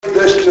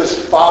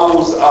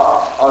follows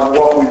up on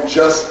what we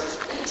just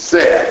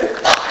said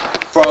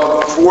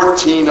from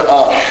 14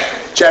 on.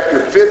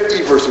 Chapter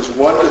 50, verses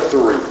 1 to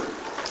 3.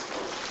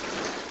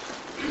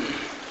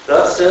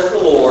 Thus says the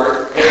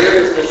Lord, here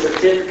is the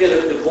certificate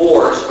of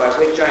divorce by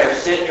which I have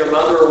sent your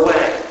mother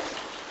away.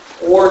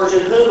 Or to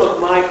whom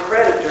of my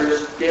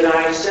creditors did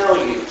I sell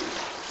you?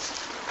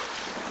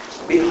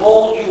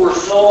 Behold, you were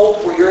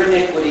sold for your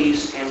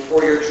iniquities, and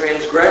for your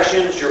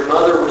transgressions your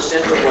mother was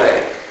sent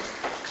away.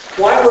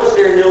 Why was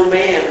there no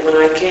man when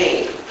I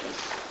came?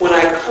 When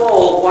I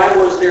called, why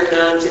was there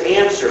none to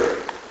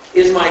answer?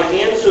 Is my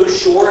hand so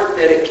short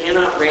that it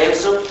cannot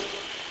ransom?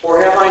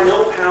 Or have I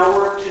no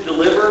power to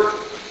deliver?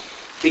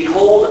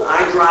 Behold,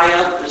 I dry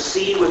up the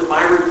sea with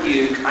my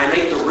rebuke. I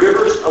make the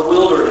rivers a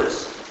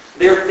wilderness.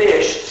 Their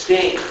fish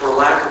stink for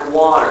lack of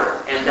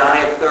water and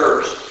die of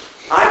thirst.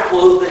 I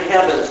clothe the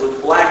heavens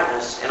with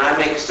blackness, and I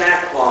make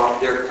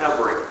sackcloth their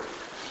covering.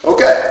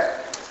 Okay.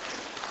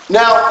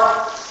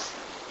 Now,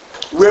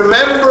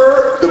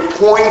 remember the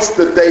points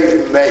that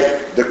they've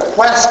made, the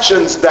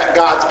questions that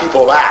God's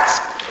people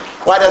ask.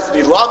 Why doesn't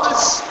he love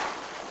us?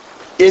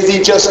 Is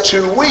he just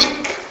too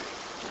weak?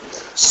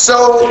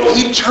 So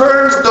he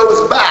turns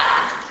those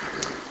back.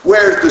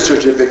 Where's the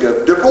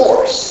certificate of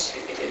divorce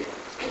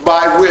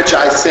by which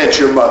I sent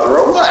your mother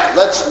away?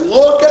 Let's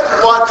look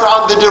at what's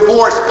on the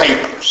divorce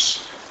papers.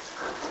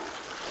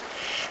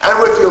 And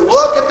if you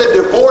look at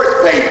the divorce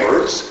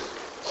papers,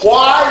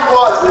 why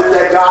was it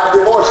that God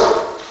divorced them?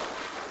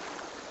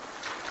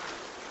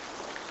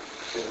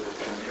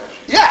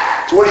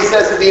 Yeah, it's what he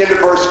says at the end of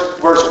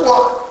verse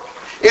 1.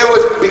 It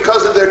was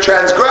because of their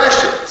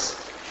transgressions.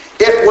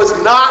 It was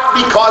not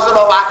because of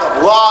a lack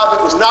of love.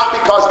 It was not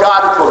because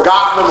God had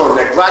forgotten them or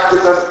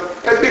neglected them.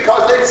 It's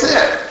because they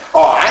sinned.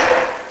 All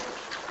right?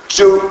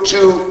 To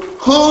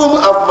whom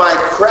of my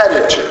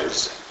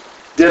creditors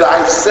did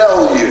I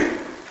sell you?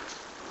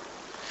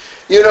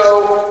 You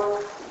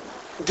know,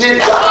 did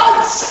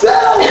God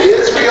sell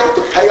Israel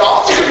to pay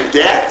off some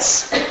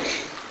debts?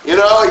 You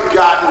know, he'd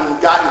gotten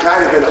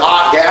kind of in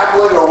hot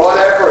gambling or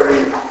whatever,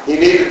 and he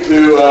needed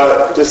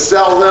to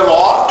sell them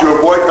off to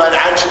avoid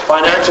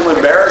financial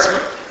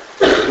embarrassment.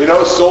 You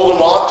know, sold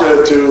them off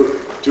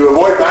to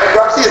avoid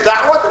bankruptcy. Is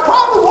that what the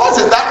problem was?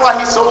 Is that why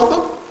he sold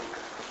them?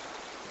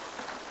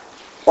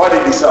 Why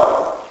did he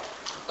sell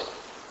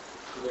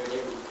them?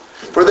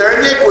 For their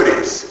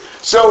iniquities.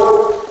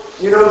 So,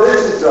 you know,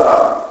 this is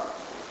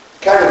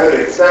kind of an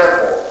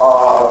example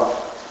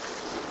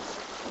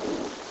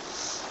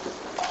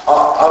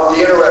of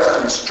the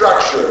interesting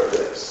structure of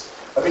this.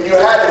 I mean, you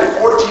had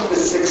in 14 to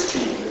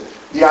 16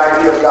 the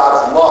idea of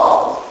God's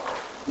love.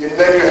 And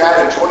then you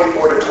had in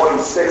 24 to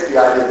 26 the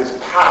idea of his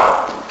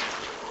power.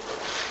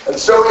 And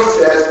so he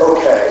says,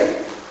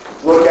 okay,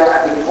 look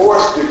at the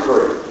divorce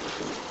decree.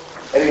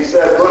 And he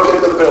said, look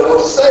at the bill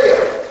of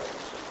sale.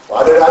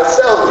 Why did I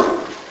sell you?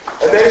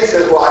 And then he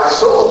says, well, I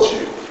sold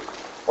you.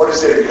 What did he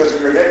say? Because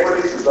of your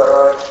iniquities? Is that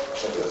right?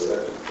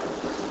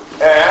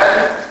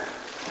 And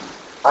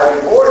I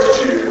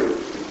divorced you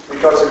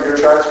because of your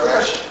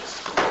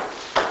transgressions.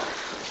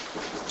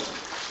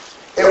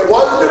 It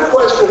wasn't a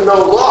question of no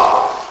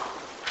love.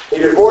 He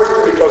divorced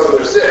them because of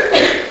their sin.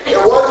 It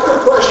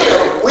wasn't a question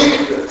of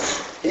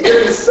weakness. He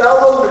didn't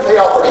sell them to pay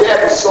off the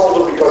debt. He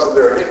sold them because of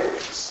their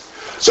iniquities.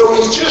 So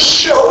he's just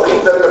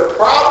showing that the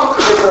problem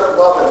isn't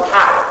love and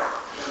power.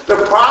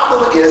 The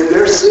problem is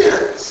their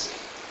sins.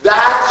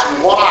 That's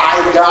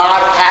why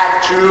God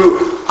had to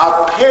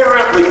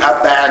apparently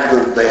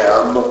abandon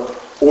them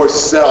or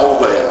sell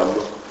them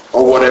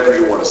or whatever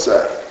you want to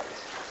say.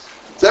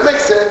 Does that make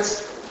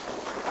sense?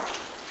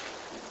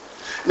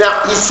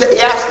 Now, he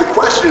asked the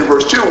question in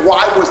verse 2,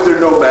 why was there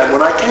no man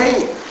when I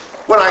came?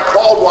 When I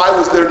called, why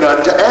was there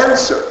none to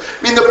answer?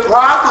 I mean, the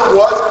problem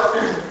was,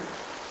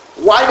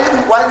 why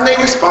didn't they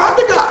respond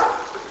to God?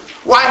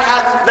 Why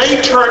hadn't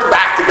they turned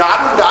back to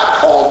God when God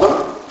called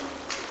them,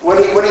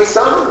 when he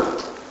summoned them?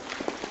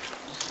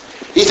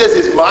 He says,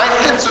 is my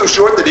hand so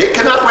short that it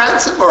cannot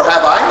ransom, or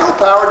have I no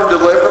power to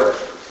deliver?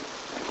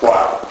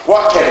 Well,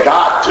 what can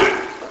God do?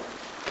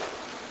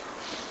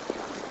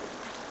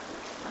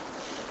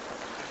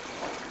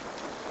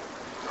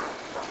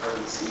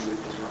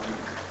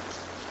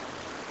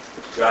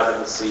 God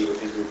in the sea with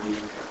his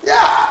rebuke.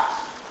 Yeah.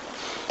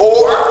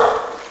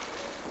 Or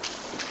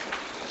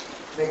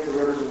make the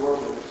rivers a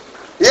wilderness.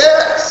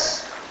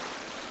 Yes.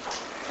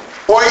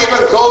 Or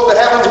even clothe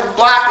the heavens with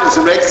blackness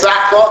and make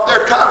sackcloth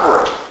their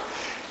covering.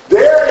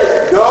 There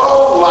is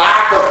no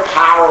lack of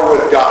power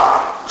with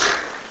God.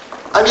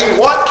 I mean,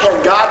 what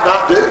can God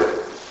not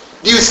do?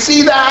 Do you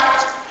see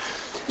that?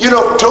 You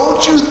know,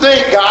 don't you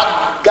think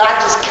God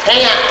just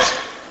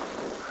can't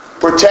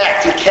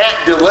protect? He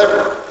can't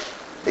deliver.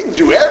 He can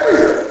do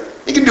everything.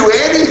 He can do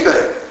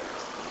anything.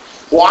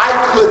 Why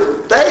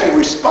couldn't they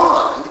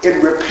respond in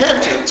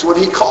repentance when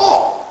he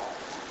called?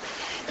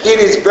 It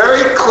is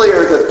very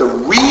clear that the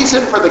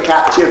reason for the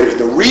captivity,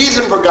 the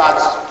reason for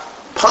God's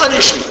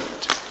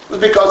punishment, was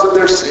because of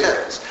their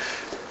sins.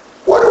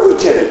 What do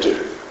we tend to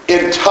do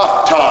in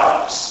tough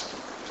times?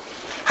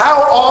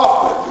 How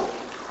often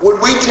when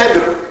we tend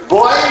to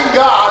blame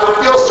God and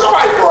feel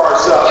sorry for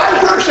ourselves. I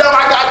don't understand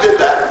why God did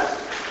that.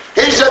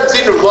 He just doesn't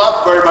seem to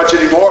love very much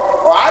anymore,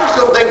 or I just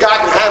don't think God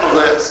can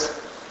handle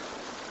this.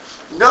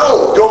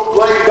 No, don't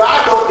blame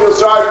God. Don't feel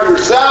sorry for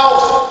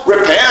yourselves.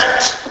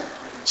 Repent.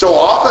 So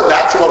often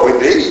that's what we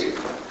need.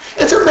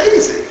 It's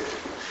amazing.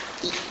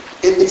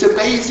 It's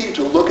amazing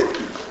to look at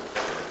people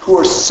who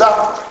are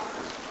suffering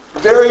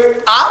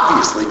very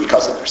obviously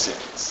because of their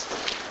sins.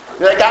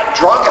 They got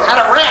drunk and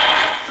had a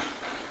wreck.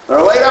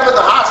 They're laid up in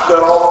the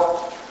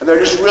hospital, and they're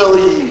just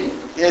really,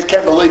 they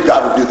can't believe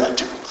God would do that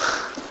to them.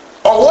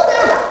 Or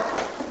whatever.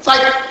 It's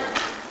like,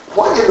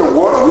 what in the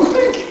world are we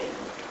thinking?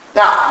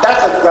 Now,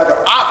 that's a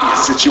rather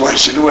obvious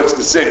situation in which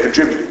the sin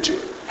contributed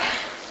to.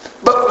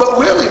 But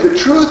really, the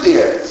truth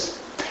is,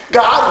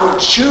 God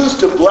would choose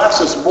to bless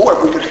us more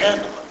if we could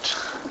handle it.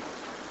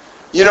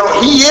 You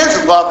know, He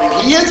is loving.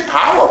 He is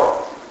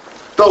powerful.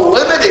 The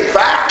limiting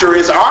factor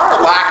is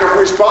our lack of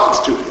response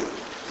to Him.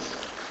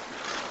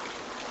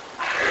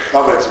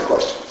 Comments and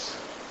questions?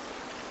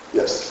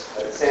 Yes?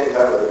 At the same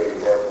time, the big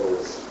example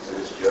is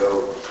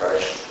Job,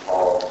 Christ,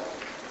 Paul.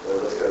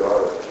 Let's go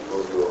on with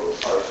people who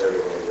are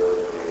serving Him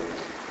diligently,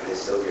 and they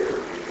still get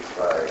rebuked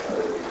by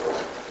other people.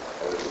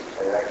 And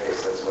in that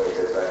case, that's when it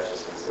goes back to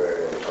just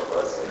considering a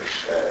blessing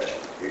that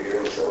you're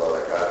doing so well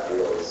that God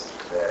feels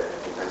that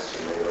He thinks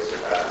you may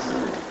surpass.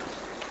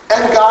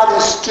 And God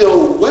is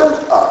still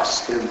with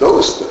us in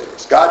those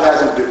things. God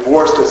hasn't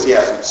divorced us. He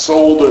hasn't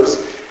sold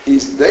us.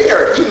 He's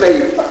there. He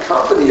may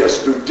accompany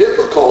us through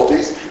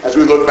difficulties. As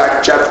we look back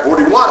at chapter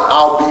 41,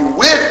 I'll be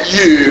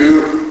with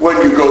you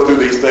when you go through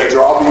these things,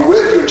 or I'll be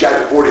with you in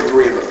chapter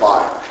 43 in the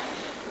fire.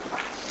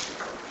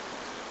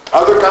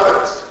 Other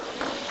comments?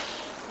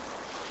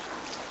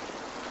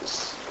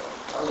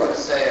 I was going to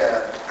say,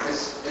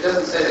 it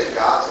doesn't say that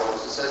God sold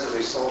us. It says that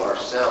we sold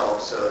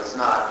ourselves, so it's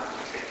not,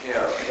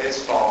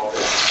 His fault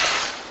that,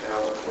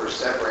 we're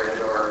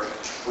separated or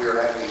we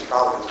were having these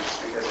problems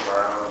because of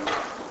our own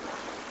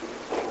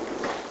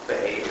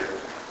behavior.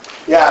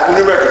 Yeah, the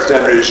New American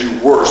Standard is you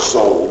were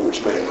sold,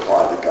 which may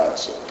imply that God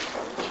sold.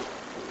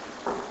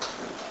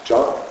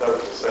 John? That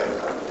was the same.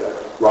 Yeah.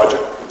 Roger?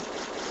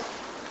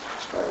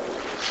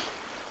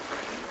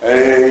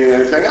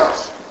 Anything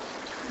else?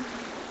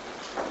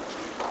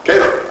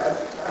 Caleb?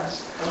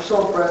 I'm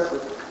so impressed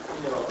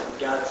with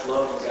God's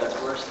love and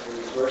God's mercy in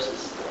these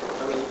verses.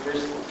 I mean,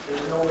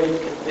 there's no way you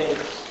can think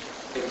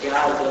that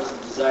God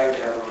doesn't desire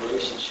to have a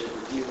relationship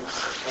with you.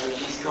 I mean,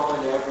 He's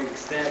going to every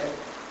extent,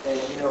 and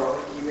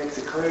He makes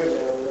it clear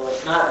that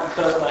it's not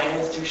because my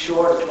hand's too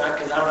short. It's not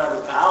because I don't have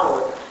the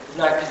power. It's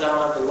not because I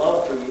don't have the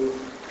love for you.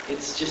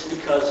 It's just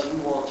because you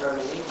won't turn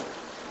to me.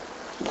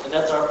 And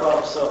that's our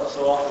problem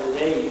so often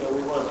today.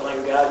 We want to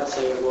blame God and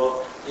say,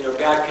 well,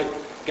 God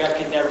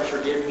can never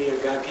forgive me, or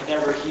God can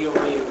never heal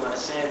me of my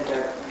sin.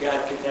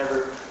 God can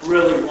never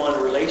really want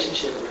a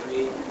relationship with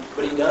me,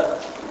 but He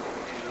does.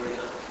 He really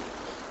does.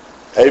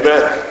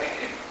 Amen.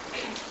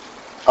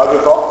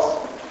 Other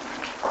thoughts?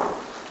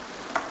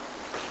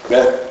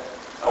 Ben?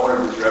 I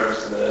wonder if it's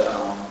reference to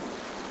the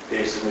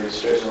basically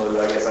stretching a little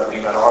bit. I guess I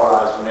think about our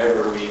lives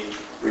whenever we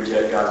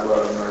reject God's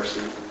love and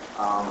mercy.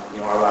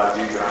 Our lives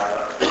do dry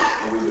up,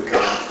 and we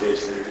become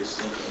fish that are just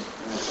sinking,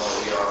 and that's all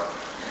we are.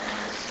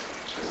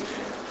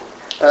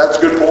 That's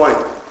a good point,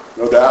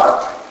 no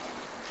doubt.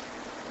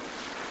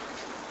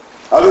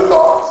 Other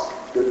thoughts?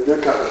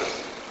 Good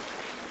comments.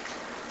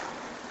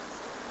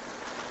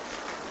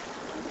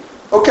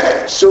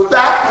 Okay, so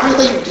that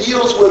really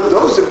deals with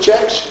those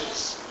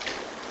objections.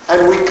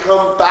 And we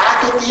come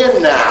back at the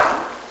end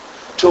now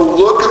to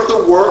look at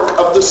the work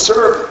of the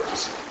servant.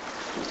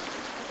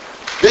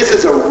 This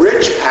is a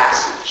rich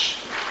passage.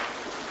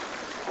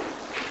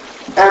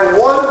 And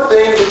one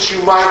thing that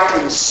you might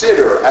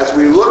consider as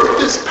we look at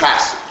this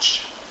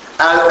passage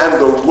and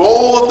the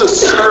role of the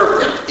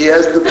servant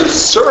is that the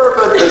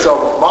servant is a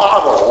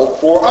model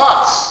for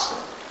us.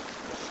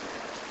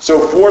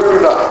 So 4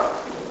 through 9.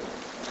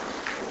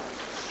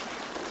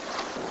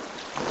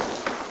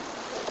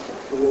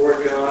 The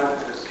Lord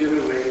God has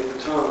given me the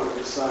tongue of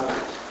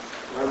disciples,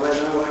 and I may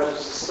know how to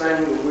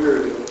sustain the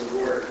weary with the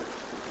word.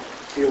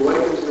 He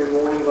awakens me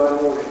morning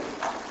by morning.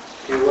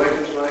 He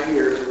awakens my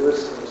ear to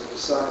listen as a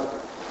disciple.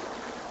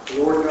 The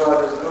Lord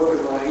God has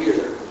opened my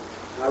ear,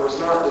 and I was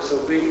not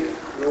disobedient,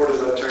 nor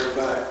did I turn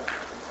back.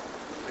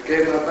 I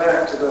gave my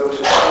back to those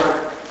who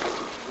turn,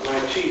 and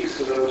my cheeks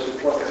to those who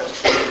pluck out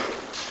spit.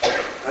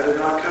 I did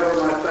not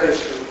cover my face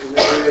from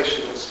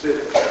humiliation and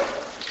spitting,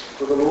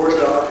 for the Lord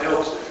God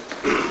helps me.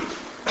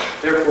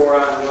 Therefore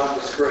I am not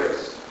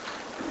disgraced.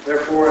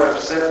 Therefore I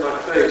have set my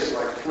face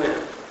like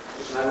flint,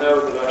 and I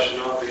know that I shall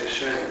not be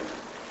ashamed.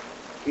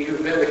 He who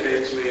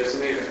vindicates me is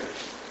near.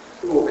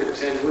 Who will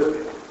contend with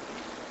me?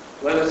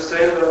 Let us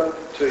stand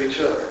up to each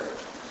other.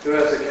 Who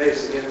has a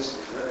case against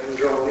me? Let him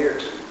draw near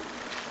to me.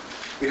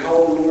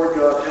 Behold, the Lord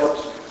God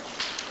helps me.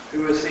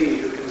 Who is he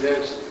who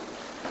condemns me?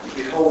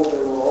 Behold, they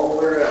will all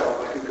wear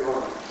out like a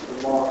garment.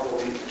 The moth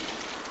will eat them.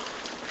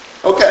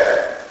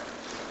 Okay.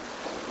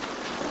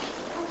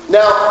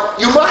 Now,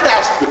 you might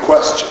ask the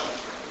question,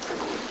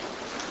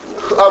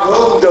 of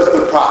whom does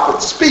the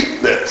prophet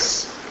speak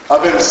this?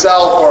 Of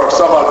himself or of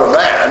some other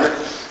man?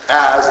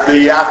 As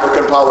the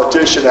African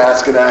politician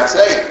asked in Acts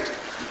 8.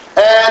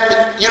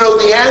 And,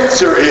 the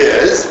answer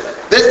is,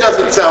 this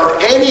doesn't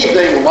sound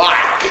anything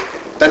like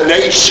the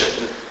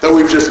nation that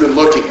we've just been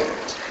looking at.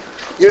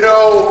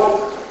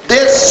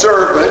 This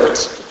servant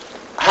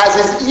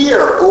has his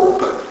ear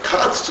open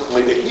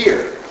constantly to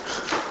hear.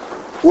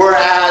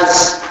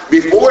 Whereas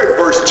before in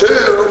verse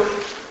 2,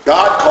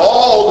 God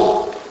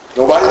called,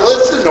 nobody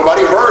listened,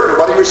 nobody heard,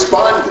 nobody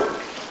responded.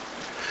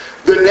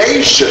 The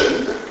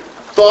nation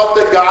thought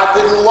that God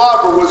didn't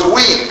love or was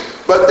weak,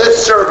 but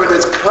this servant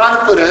is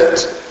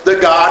confident that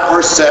God,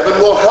 verse 7,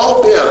 will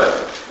help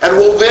him and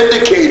will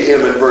vindicate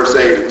him in verse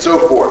 8 and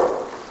so forth.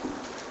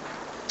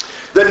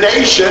 The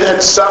nation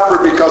had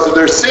suffered because of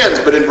their sins,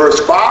 but in verse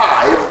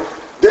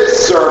 5,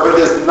 this servant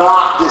is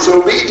not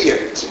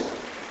disobedient.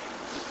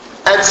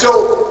 And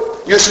so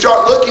you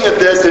start looking at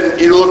this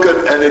and you look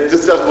at, and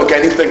this doesn't look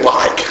anything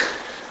like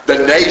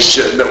the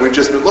nation that we've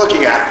just been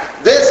looking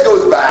at. This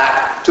goes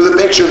back to the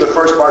picture in the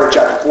first part of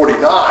chapter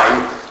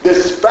 49.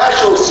 This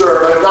special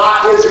servant,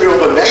 not Israel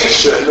the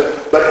nation,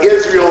 but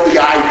Israel the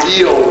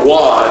ideal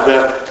one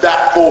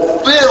that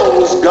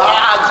fulfills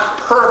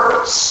God's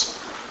purpose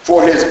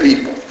for his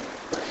people.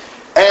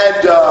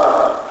 And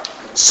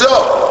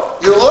so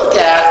you look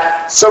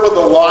at some of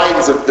the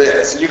lines of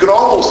this, and you can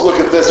almost look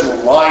at this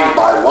line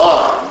by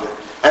line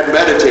and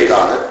meditate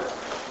on it.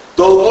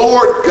 The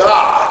Lord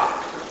God.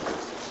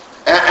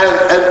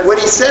 And when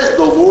he says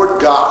the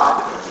Lord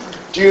God,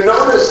 do you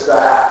notice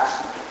that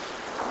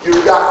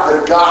you've got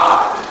the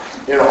God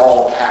in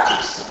all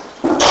caps?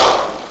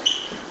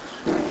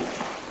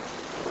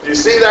 Do you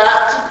see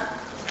that?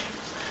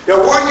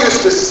 Now we're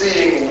used to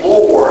seeing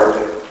Lord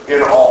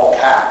in all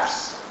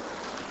caps.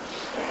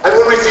 And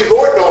when we see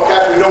Lord in all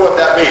caps, we know what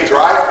that means,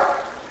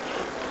 right?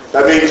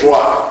 That means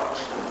what?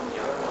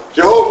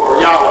 Jehovah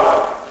or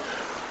Yahweh.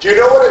 Do you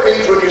know what it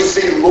means when you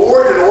see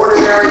Lord in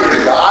ordinary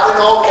and God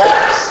in all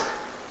caps?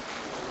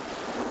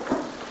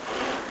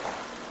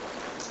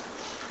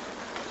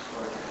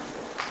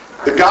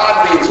 The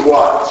God means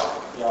what?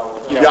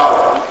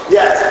 Yahweh.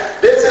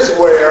 Yes. This is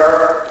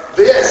where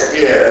this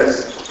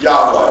is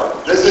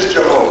Yahweh. This is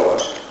Jehovah.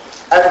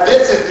 And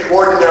this is the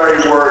ordinary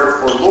word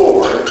for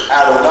Lord,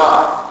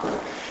 Adonai.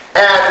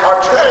 And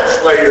our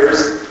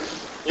translators,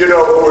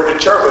 who are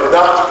determined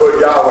not to put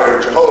Yahweh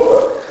or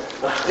Jehovah,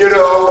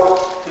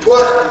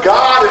 put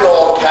God in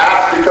all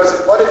caps,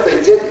 because what if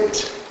they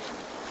didn't?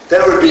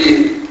 Then it would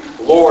be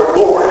Lord,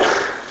 Lord.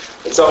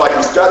 It sounds like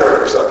he's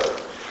stuttering or something.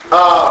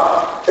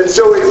 And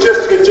so it's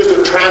just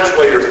a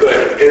translator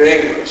thing in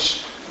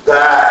English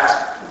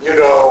that,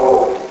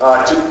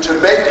 to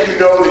make you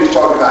know that he's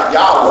talking about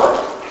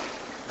Yahweh,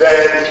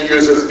 then he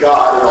uses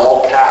God in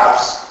all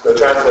caps, the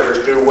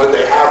translators do, when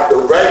they have the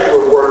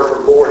regular word for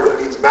Lord that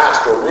means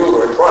master or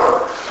ruler in front of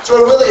them. So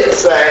it really is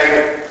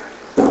saying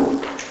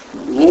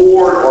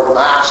Lord or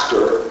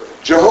master,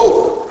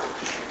 Jehovah.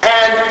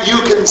 And you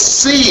can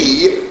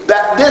see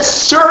that this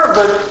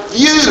servant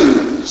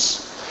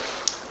views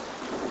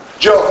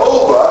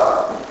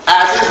Jehovah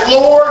as his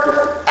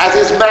Lord, as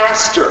his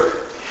master.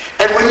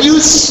 And when you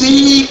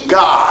see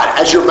God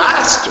as your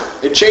master,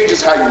 it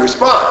changes how you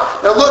respond.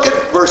 Now look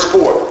at verse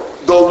 4.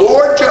 The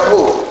Lord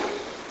Jehovah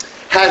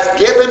has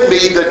given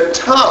me the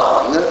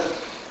tongue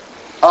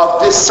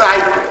of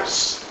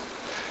disciples.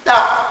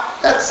 Now,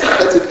 that's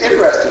an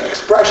interesting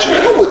expression.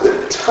 What would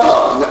the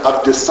tongue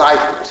of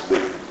disciples be?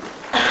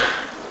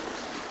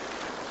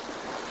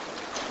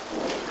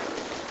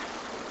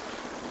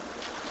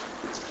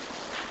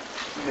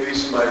 Maybe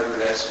somebody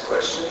would ask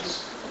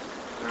questions.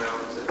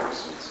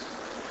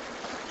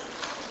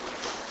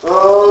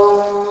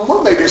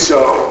 Well, maybe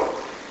so.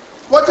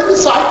 What's a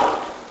disciple?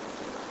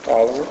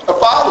 Follower. A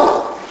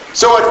follower.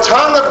 So a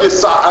tongue of a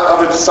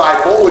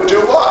disciple would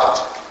do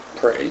what?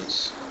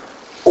 Praise.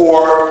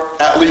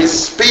 Or at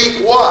least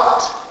speak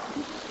what?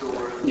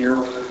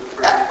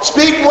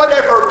 Speak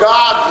whatever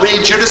God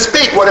leads you to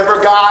speak,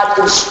 whatever God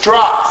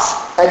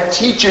instructs and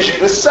teaches you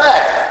to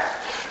say.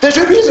 This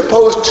would be as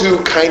opposed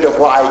to kind of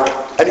like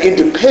an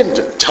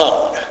independent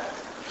tongue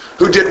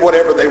who did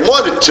whatever they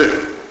wanted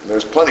to.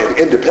 There's plenty of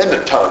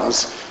independent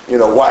tongues,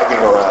 wagging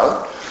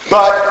around.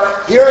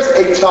 But here's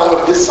a tongue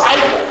of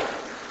disciple.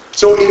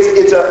 So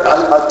it's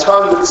a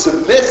tongue that's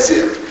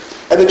submissive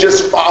and it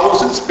just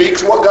follows and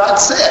speaks what God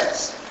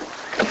says.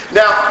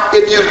 Now,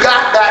 if you've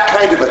got that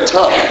kind of a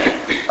tongue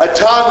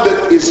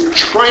that is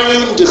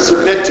trained to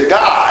submit to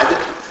God,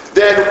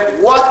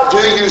 then what do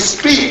you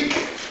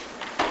speak?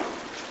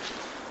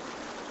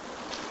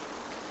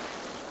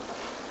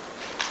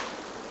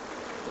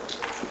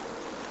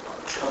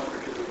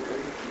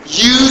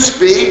 You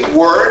speak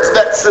words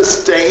that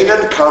sustain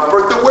and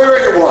comfort the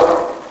weary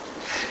one.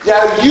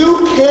 Now,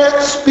 you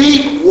can't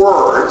speak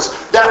words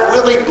that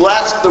really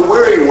bless the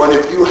weary one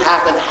if you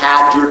haven't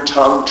had your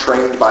tongue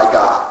trained by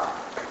God.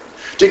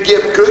 To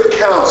give good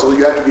counsel,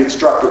 you have to be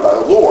instructed by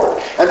the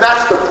Lord. And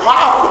that's the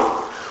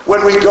problem.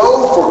 When we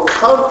go for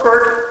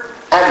comfort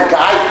and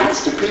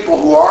guidance to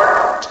people who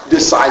aren't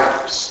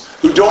disciples,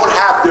 who don't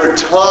have their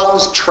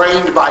tongues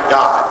trained by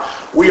God.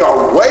 We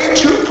are way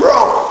too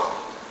prone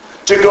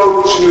to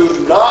go to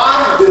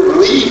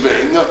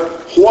non-believing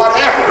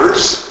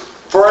whatevers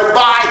for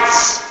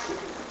advice.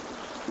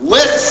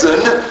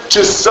 Listen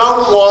to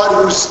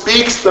someone who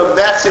speaks the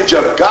message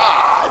of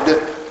God.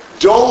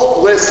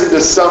 Don't listen to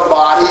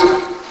somebody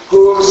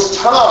whose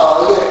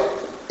tongue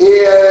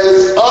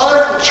is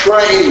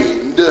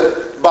untrained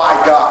by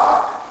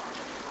God.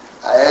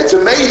 It's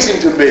amazing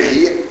to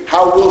me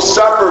how we'll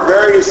suffer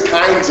various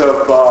kinds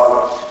of,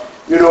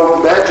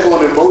 mental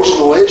and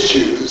emotional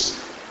issues,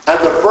 and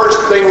the first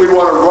thing we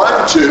want to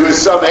run to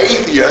is some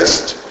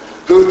atheist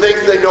who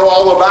thinks they know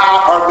all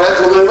about our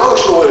mental and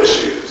emotional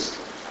issues,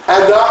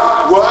 and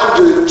not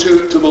run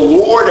to the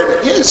Lord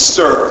and His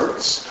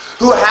servants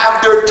who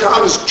have their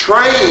tongues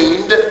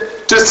trained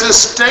to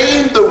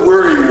sustain the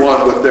weary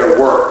one with their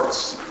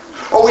words.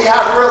 Or we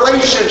have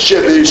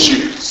relationship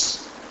issues,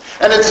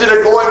 and instead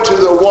of going to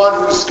the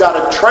one who's got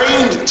a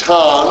trained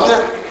tongue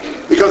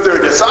because they're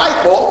a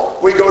disciple,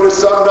 we go to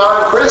some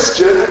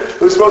non-Christian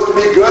who's supposed to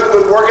be good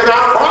with working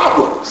out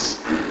problems.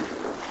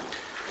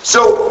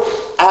 So,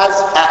 as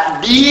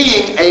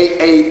being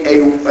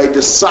a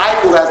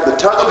disciple, has the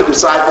tongue of a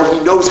disciple, he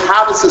knows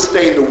how to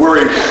sustain the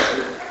weary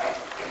one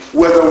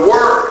with a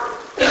word.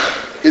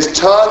 His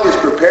tongue is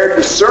prepared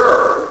to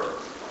serve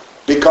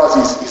because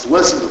he's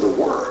listened to the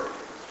word.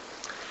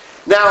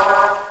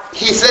 Now,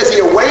 he says he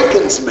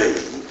awakens me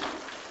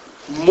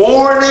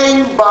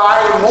morning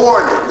by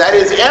morning. That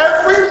is,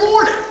 every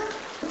morning.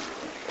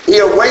 He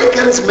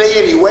awakens me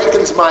and he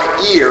awakens my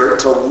ear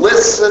to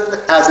listen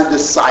as a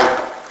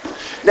disciple.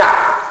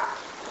 Now,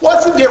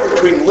 what's the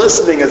difference between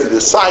listening as a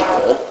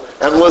disciple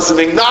and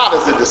listening not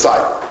as a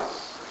disciple?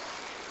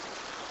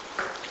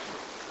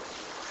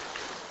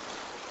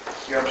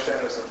 You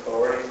understand his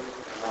authority,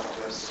 not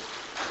just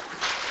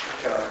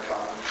kind of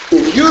common.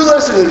 If you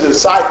listen to the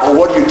disciple,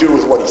 what do you do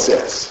with what he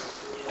says?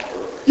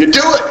 You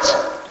do it.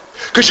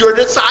 Because you're a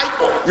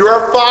disciple.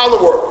 You're a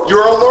follower.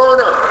 You're a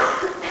learner.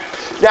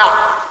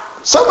 Now,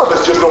 some of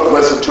us just don't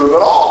listen to him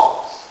at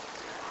all.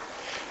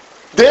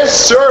 This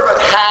servant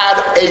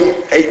had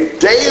a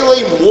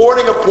daily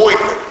morning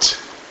appointment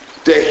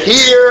to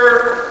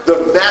hear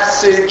the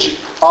message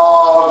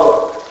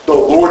of the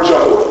Lord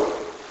Jehovah.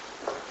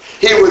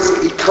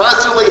 He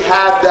constantly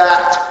had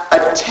that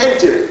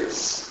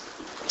attentiveness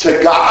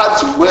to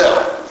God's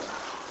will,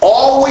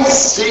 always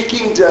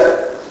seeking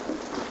to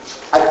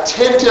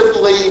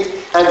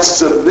attentively and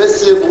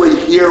submissively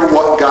hear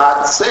what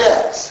God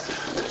says.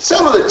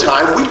 Some of the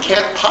time we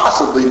can't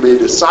possibly be a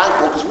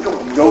disciple because we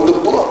don't know the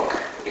book.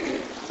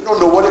 We don't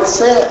know what it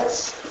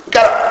says. We've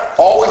got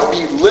to always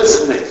be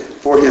listening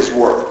for His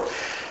word.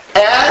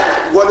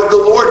 And what did the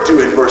Lord do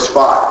in verse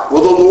 5?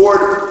 Well, the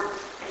Lord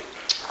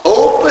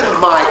opened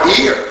my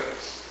ear,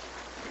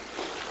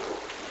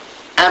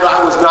 and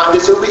I was not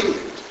disobedient.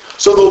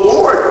 So the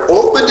Lord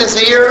opened His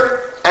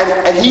ear,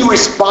 and He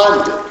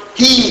responded.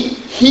 He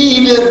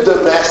heeded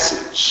the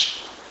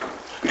message.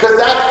 Because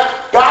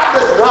God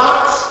does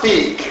not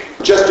speak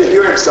just to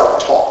hear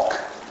Himself talk,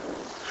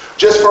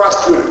 just for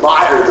us to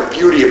admire the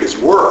beauty of His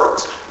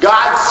words.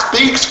 God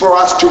speaks for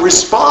us to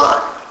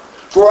respond,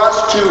 for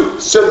us to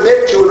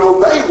submit to and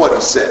obey what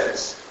He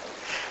says.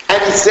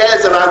 And He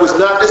says, and I was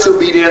not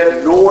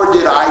disobedient, nor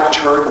did I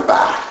turn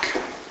back.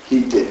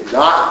 He did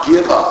not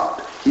give up.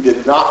 He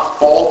did not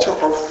falter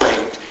or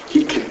faint.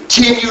 He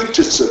continued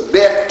to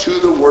submit to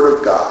the Word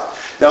of God.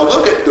 Now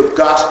look at the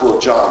Gospel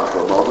of John for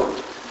a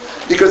moment,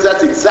 because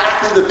that's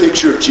exactly the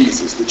picture of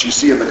Jesus that you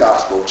see in the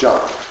Gospel of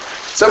John.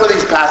 Some of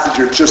these passages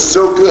are just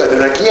so good,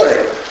 and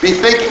again, be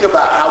thinking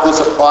about how this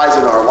applies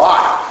in our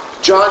life.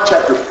 John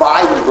chapter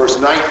 5 and verse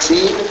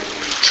 19,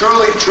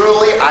 truly,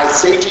 truly, I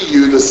say to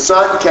you, the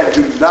Son can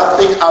do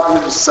nothing of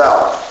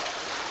himself,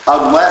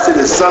 unless it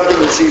is something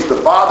he sees the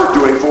Father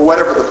doing. For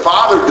whatever the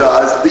Father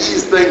does,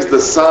 these things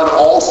the Son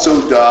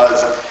also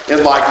does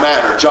in like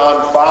manner.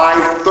 John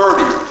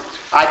 5:30.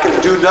 I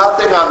can do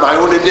nothing on my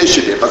own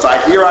initiative. As I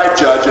hear, I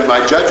judge, and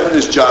my judgment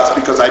is just,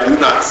 because I do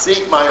not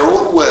seek my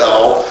own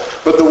will,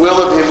 but the will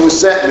of Him who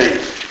sent me.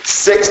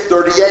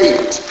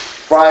 6:38.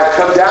 For I have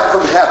come down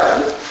from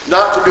heaven,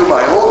 not to do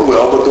my own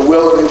will, but the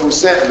will of Him who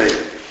sent me.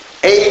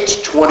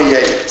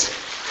 8:28.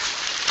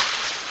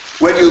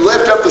 When you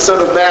lift up the Son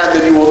of Man,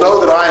 then you will know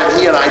that I am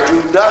He, and I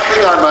do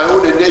nothing on my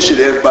own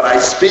initiative, but I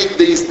speak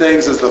these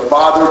things as the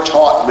Father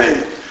taught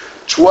me.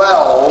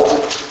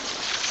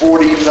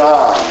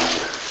 12:49.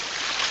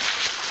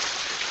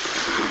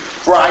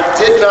 For I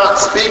did not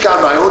speak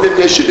on my own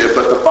initiative,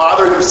 but the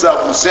Father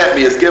Himself who sent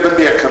me has given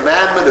me a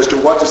commandment as to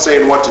what to say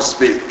and what to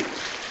speak.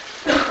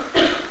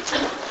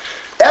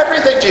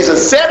 Everything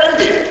Jesus said and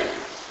did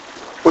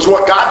was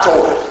what God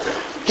told Him.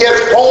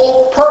 His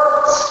whole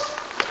purpose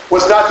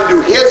was not to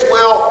do His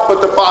will, but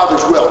the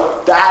Father's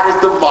will. That is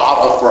the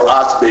model for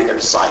us being a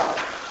disciple.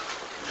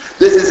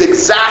 This is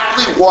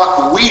exactly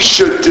what we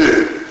should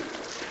do.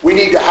 We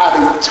need to have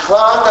a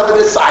tongue of a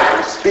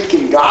disciple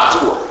speaking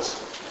God's words.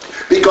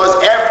 Because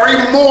every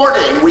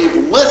morning we've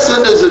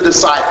listened as a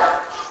disciple.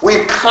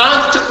 We've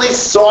constantly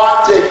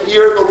sought to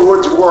hear the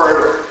Lord's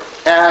word,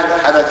 and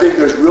I think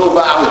there's real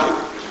value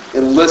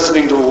in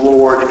listening to the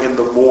Lord in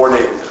the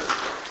morning,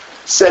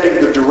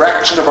 setting the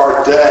direction of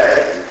our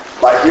day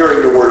by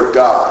hearing the word of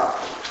God.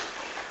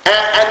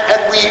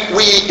 And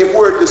we, if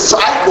we're a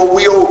disciple,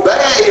 we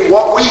obey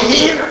what we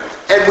hear,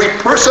 and we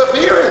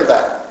persevere in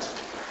that.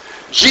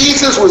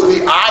 Jesus was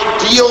the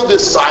ideal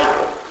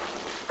disciple,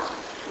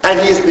 and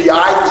he's the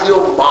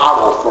ideal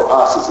model for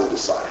us as a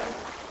disciple.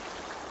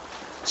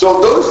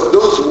 So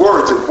those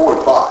words in 4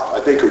 and 5,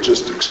 I think, are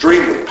just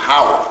extremely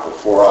powerful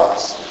for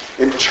us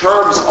in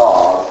terms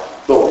of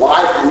the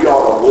life we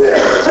ought to live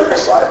as a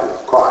disciple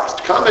of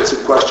Christ. Comments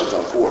and questions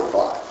on 4 and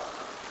 5?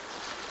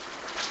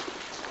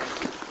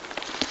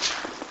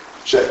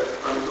 Shay.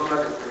 I'm going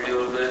back to 3 a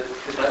little bit.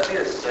 Could that be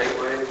a segue?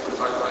 We're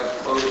talking about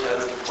close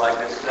head of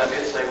likeness. Could that be a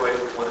segue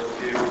from 1 and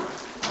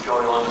 2,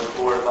 going on to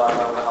 4 and 5,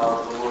 about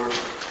how the Lord,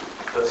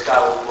 the sky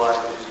was black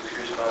and Jesus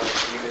crucified? Do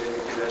you think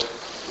we do that?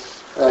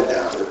 I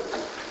doubt it.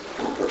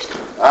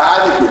 Personally,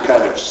 I think we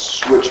kind of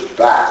switched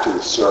back to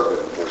the serpent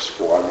in verse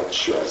 4. I'm not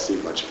sure I see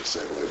much of a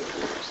segue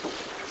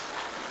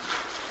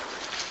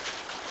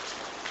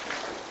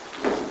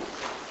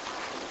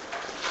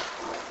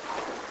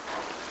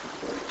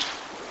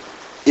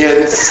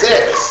in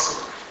 6.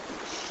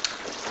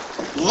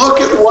 Look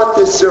at what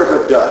this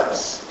servant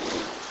does.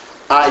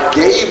 I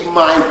gave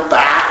my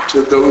back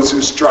to those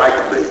who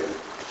strike me,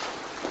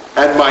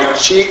 and my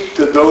cheek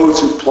to those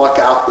who pluck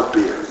out the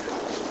beard.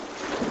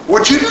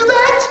 Would you do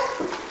that?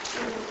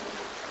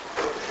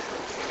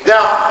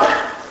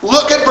 Now,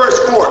 look at verse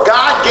 4.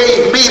 God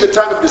gave me the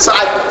tongue of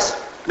disciples.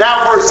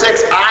 Now verse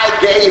 6, I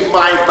gave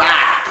my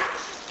back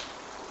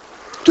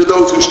to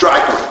those who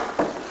strike me.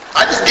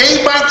 I just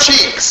gave my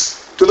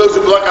cheeks to those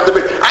who pluck out the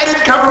beard. I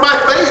didn't cover my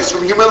face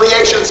from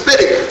humiliation and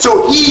spitting.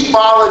 So he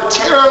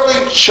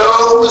voluntarily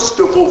chose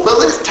to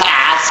fulfill his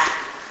task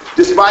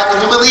despite the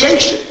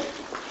humiliation.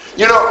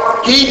 You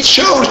know, he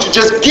chose to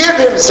just give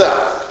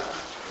himself,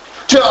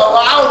 to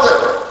allow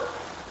them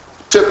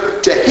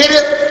to hit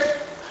it,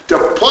 to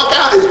pluck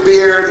out his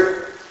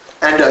beard,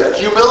 and to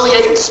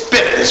humiliate and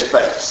spit in his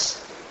face.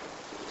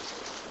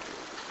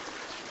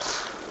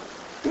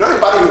 You know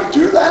anybody who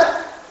do that?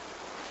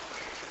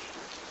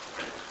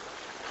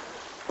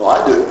 Well,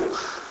 I do.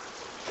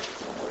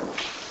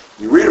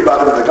 You read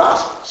about him in the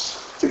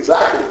Gospels. It's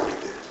exactly what he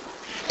did.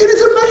 It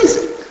is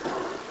amazing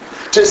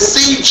to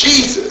see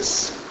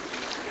Jesus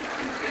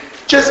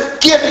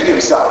just giving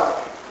himself.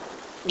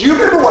 Do you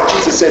remember what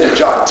Jesus said in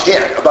John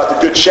 10 about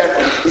the good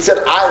shepherd? He said,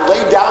 I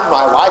lay down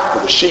my life for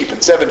the sheep in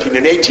 17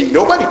 and 18.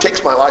 Nobody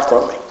takes my life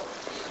from me.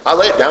 I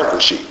lay it down for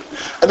the sheep.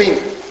 I mean,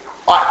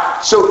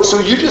 so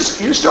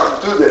you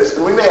start through this,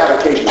 and we may have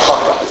occasion to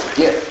talk about this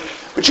again,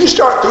 but you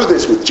start through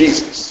this with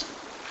Jesus.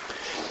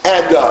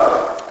 And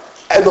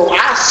the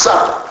Last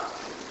Supper.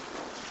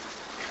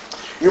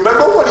 You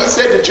remember what he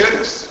said to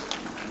Judas?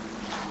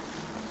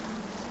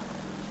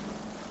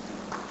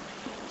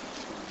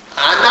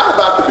 I'm not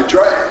about to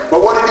betray him,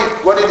 but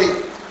what did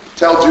he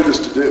tell Judas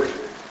to do?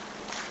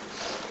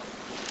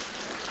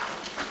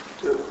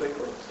 Do it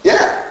quickly.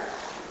 Yeah.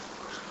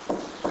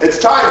 It's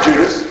time,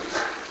 Judas.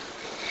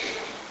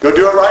 Go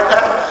do it right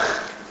now.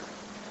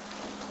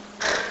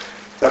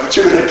 Is that what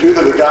you're going to do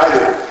to the guy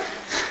that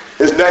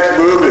his next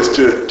move is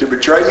to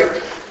betray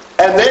you?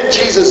 And then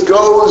Jesus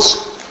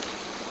goes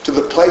to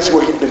the place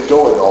where he'd been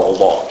going all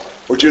along,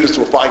 where Judas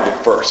will find him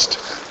first.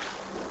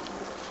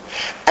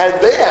 And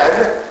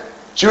then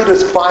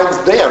Judas finds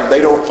them, they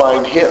don't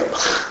find him.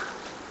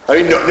 I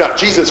mean, no,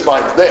 Jesus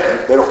finds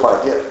them, they don't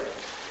find him.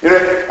 You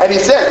know, and he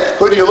said,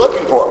 who are you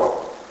looking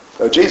for?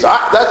 So Jesus,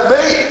 that's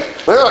me.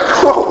 They're like,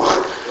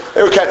 whoa.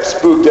 They were kind of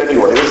spooked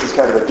anyway. This is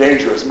kind of a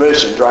dangerous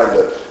mission, trying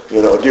to,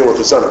 deal with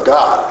the Son of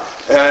God.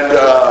 And,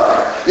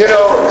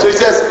 so he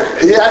says,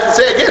 he has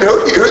to say again,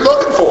 who are you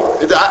looking for?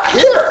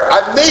 Here,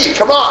 I'm me,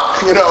 come on.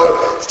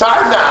 It's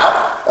time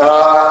now.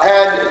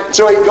 And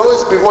so he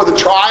goes before the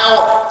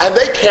trial, and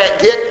they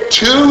can't get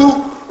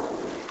two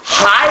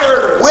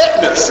hired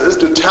witnesses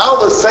to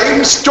tell the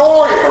same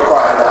story, for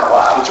crying out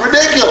loud. It's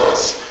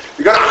ridiculous.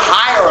 You're going to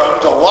hire them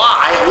to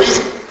lie, at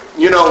least,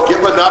 give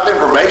them enough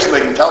information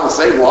they can tell the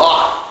same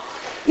lie.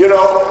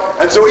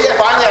 And so he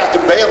finally has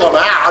to bail them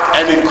out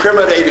and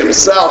incriminate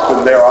himself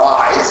in their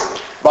eyes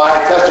by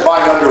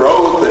testifying under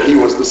oath that he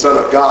was the Son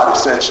of God,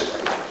 essentially.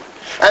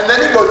 And then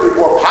he goes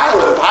before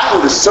Pilate.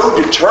 Pilate is so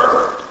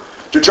determined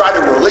to try to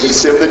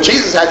release him that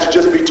Jesus had to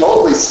just be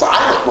totally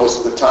silent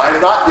most of the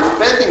time, not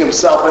defending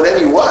himself in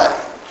any way.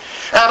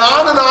 And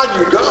on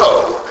you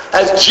go,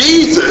 as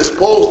Jesus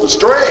pulls the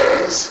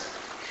strings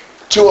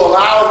to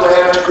allow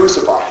them to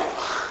crucify him.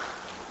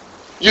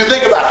 You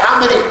think about how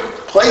many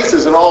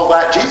places and all of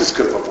that, Jesus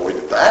could have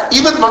avoided that.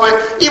 Even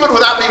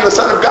without being the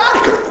Son of God,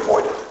 he could have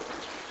avoided it.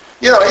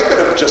 He could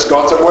have just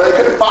gone somewhere they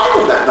couldn't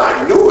find him that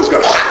night. He knew it was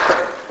going to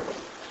happen.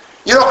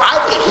 I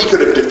think he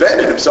could have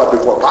defended himself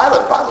before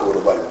Pilate. Pilate would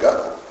have let him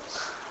go.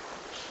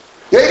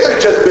 He could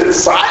have just been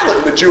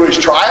silent in the Jewish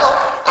trial,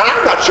 and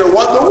I'm not sure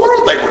what in the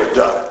world they would have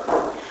done.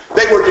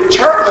 They were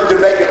determined to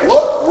make it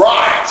look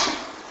right.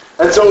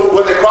 And so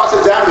when they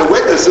cross-examined the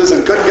witnesses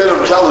and couldn't get them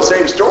to tell the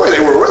same story,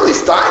 they were really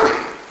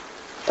stymied.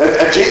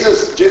 And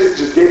Jesus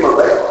just gave them a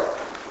veil.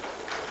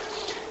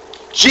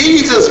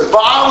 Jesus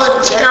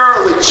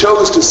voluntarily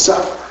chose to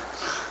suffer.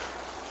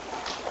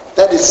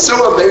 That is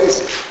so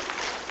amazing.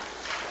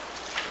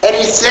 And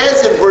he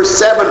says in verse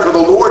 7, "For the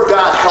Lord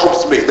God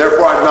helps me,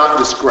 therefore I'm not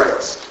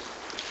disgraced.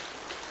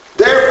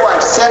 Therefore I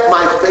set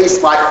my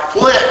face like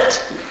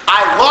flint."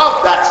 I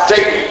love that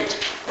statement.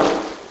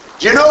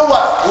 Do you know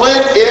what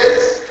flint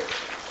is?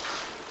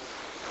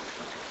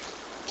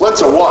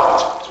 Flint's a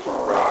what? It's a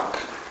rock.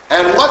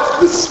 And what's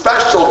the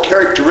special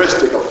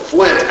characteristic of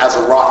flint as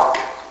a rock?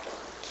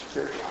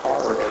 Very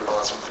hard.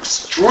 It's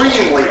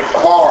extremely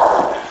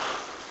hard.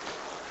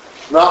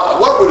 Now,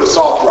 what would a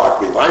soft rock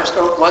be?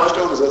 Limestone?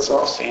 Limestone, is that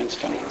soft?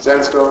 Sandstone.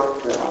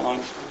 Sandstone? Yeah.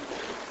 Limestone.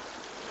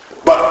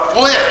 But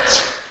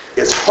flint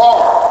is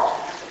hard.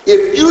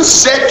 If you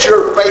set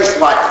your face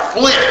like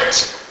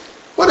flint,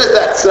 what does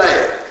that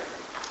say?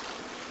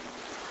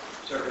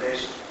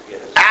 Determination.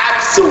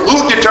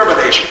 Absolute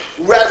determination.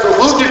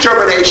 Resolute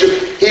determination.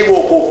 He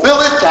will fulfill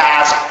his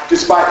task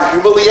despite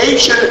the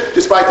humiliation,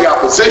 despite the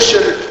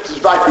opposition,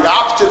 despite the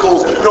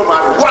obstacles, no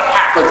matter what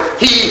happens,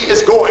 he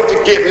is going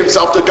to give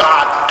himself to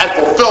God and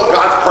fulfill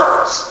God's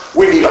purpose.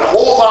 We need a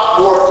whole lot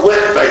more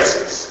flint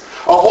faces.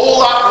 A whole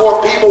lot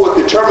more people with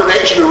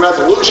determination and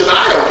resolution.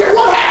 I don't care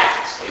what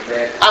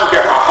happens. I don't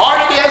care how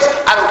hard it is.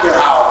 I don't care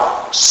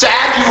how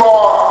sad you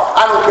are.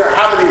 I don't care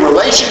how many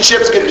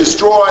relationships get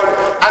destroyed.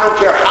 I don't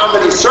care how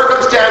many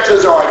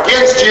circumstances are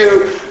against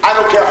you. I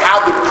don't care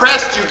how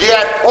depressed you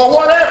get or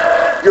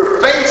whatever.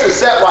 Your face is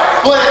set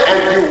like flint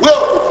and you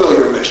will fulfill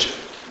your mission.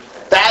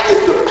 That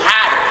is the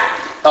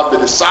pattern of the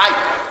disciple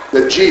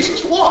that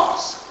Jesus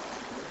was.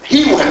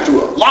 He went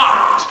through a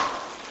lot.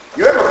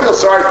 You ever feel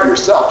sorry for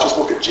yourself? Just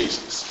look at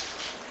Jesus.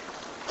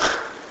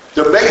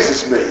 It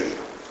amazes me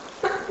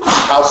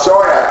how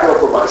sorry I feel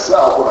for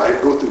myself when I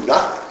go through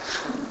nothing.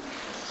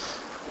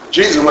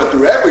 Jesus went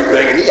through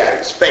everything and he had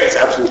his face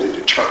absolutely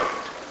determined.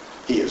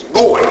 He is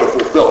going to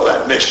fulfill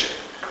that mission.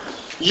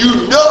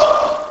 You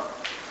know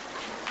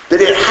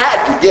that it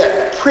had to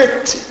get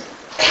pretty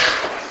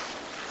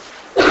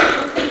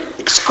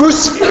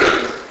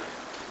excruciating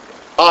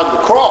on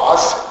the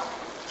cross,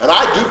 and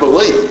I do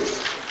believe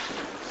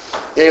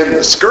in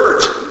the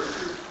scourging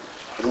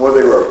and when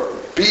they were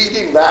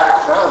beating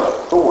that crown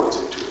of thorns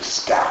into his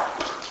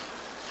scalp.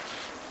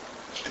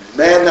 And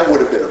man, that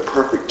would have been a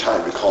perfect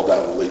time to call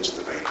down the legion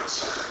of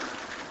angels.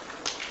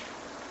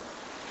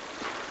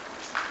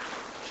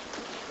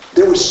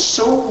 There was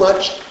so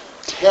much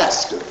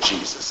test of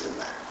Jesus in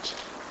that.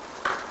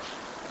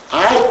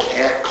 I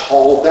can't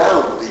call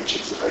down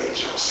legions of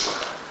angels.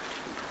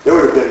 There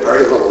would have been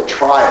very little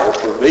trial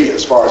for me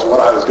as far as what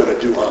I was going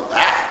to do on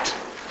that.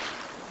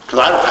 Because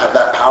I don't have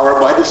that power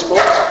at my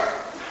disposal.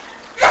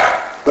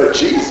 But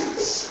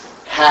Jesus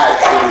had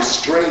to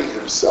restrain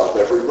himself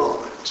every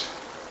moment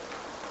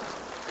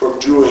from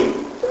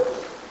doing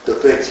the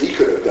things he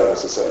could have done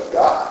as a son of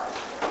God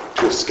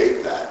to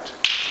escape that,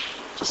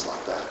 just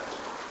like that.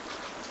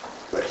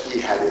 But he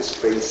had his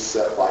face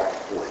set like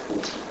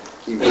flint.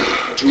 He would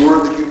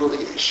endure the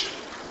humiliation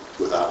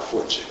without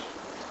flinching.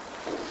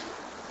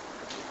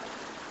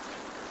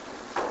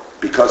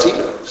 Because he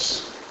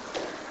knows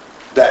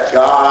that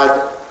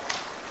God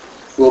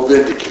will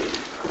vindicate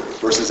him.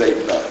 Verses 8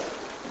 and 9.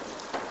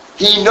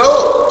 He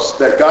knows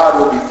that God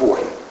will be for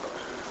him.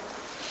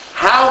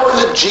 How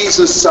could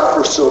Jesus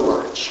suffer so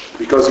much?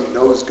 Because he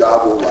knows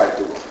God will right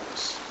the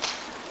wrongs.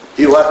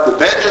 He left the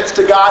vengeance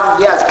to God,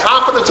 and he has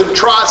confidence and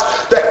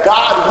trust that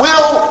God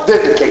will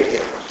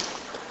vindicate him.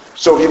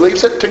 So he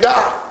leaves it to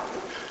God.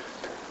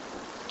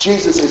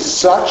 Jesus is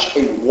such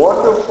a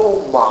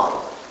wonderful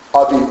model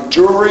of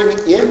enduring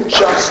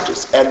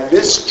injustice and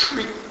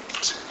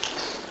mistreatment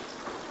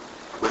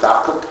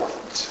without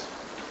complaint.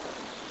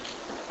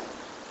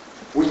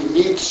 We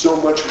need so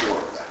much more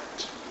of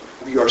that.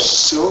 We are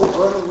so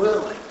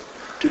unwilling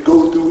to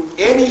go through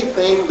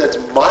anything that's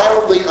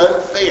mildly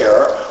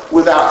unfair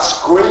without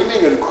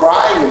screaming and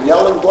crying and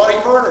yelling bloody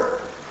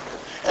murder.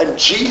 And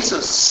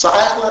Jesus,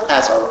 silent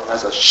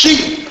as a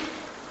sheep,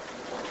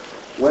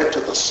 went to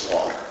the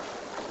slaughter.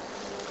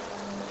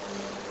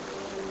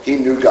 He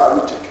knew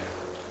God would take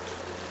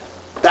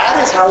it.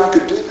 That is how he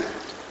could do that.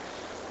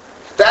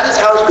 That is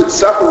how he could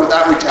suffer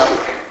without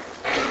retaliation.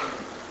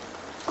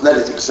 And that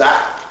is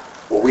exactly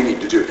what we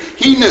need to do.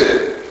 He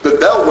knew that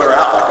they'll wear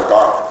out like a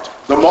garment.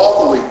 The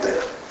moth will eat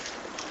them.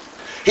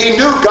 He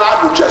knew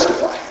God would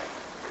justify him.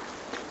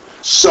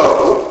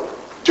 So,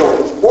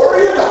 don't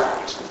worry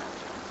about it.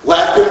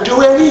 Let them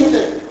do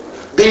anything.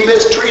 Be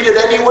mistreated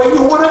any way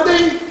you want to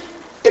be.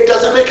 It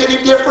doesn't make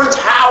any difference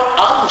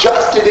how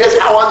unjust it is,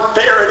 how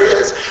unfair it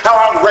is, how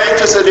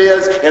outrageous it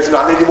is. It's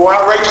not any more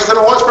outrageous than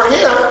it was for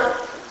him.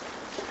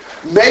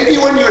 Maybe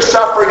when you're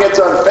suffering it's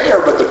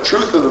unfair, but the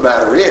truth of the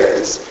matter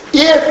is,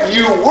 if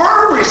you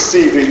were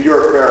receiving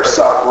your fair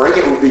suffering,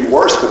 it would be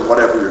worse than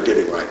whatever you're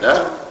getting right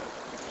now.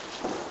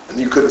 And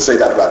you couldn't say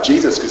that about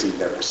Jesus because he'd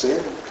never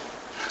sinned.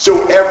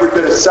 So every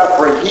bit of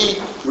suffering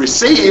he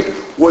received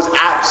was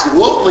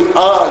absolutely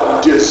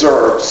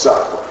undeserved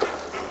suffering.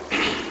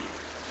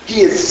 He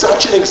is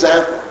such an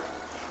example.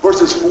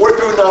 Verses 4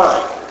 through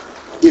 9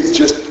 is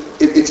just,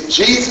 it's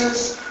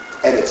Jesus,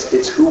 and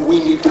it's who we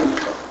need to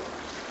become.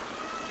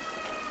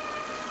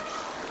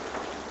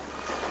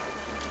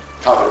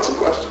 Comments and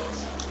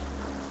questions?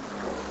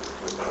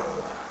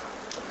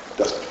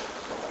 Dustin.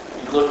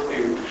 You look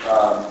through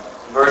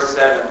verse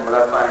 7,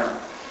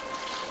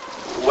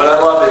 what I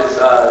love is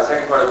the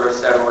second part of verse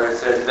 7 where it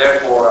says,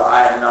 therefore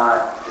I am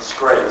not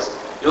disgraced.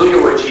 You look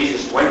at what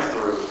Jesus went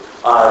through.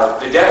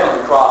 The death on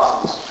the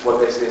cross is what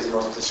they say is the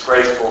most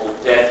disgraceful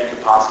death you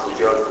could possibly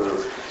go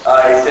through.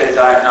 It says,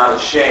 I am not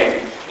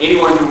ashamed.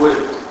 Anyone who would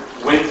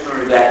have went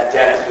through that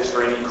death just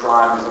for any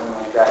crime or something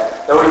like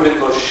that, that would have been the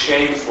most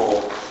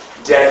shameful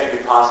death you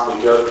could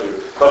possibly go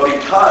through. But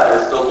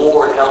because the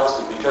Lord helps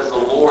him, because the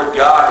Lord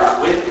God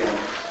is with him,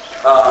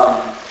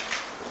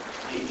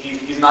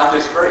 he's not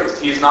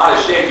disgraced. He's not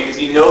ashamed because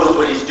he knows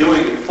what he's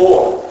doing it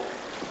for.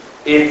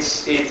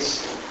 It's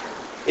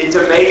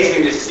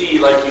amazing to see,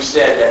 like you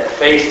said, that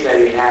face that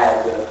he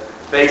had, the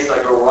face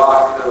like a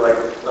rock,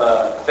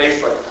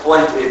 face like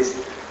flint. It's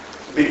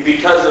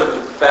because of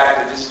the fact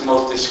that this is the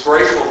most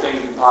disgraceful thing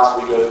you can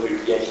possibly go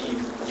through, yet he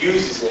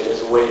uses it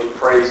as a way to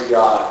praise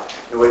God,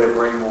 and a way to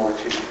bring more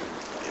to him.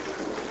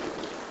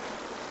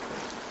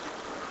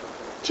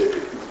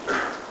 JP.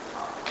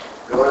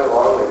 Going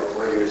along with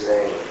what you're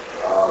saying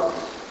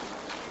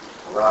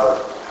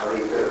about how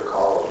he could have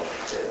called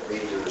the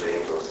legions of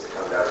angels to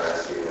come down and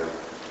rescue him.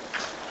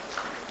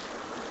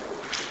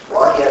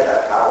 While he had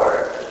that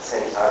power, at the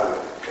same time,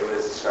 it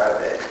was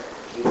described that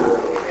he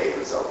willingly made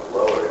himself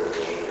lower than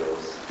the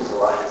angels. So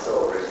while he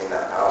still retain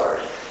that power,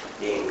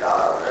 being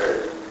God on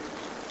earth,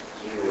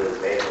 he was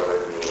made lower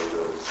than the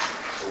angels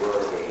to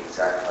willingly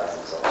sacrifice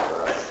himself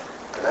for us.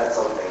 And that's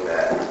something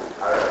that, I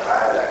don't know, if I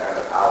had that kind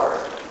of power,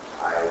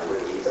 I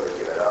would easily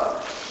give it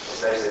up.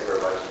 Especially for a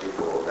bunch of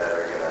people that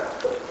are going to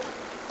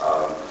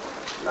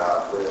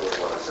not really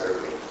want to serve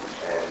me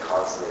and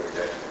constantly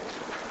reject me.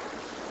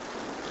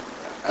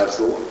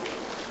 Absolutely.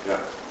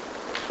 Yeah.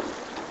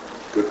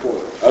 Good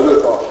point. Other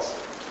thoughts?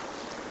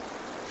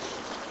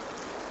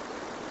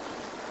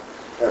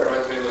 It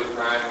reminds me of the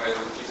time when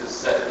Jesus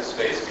set his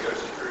face to go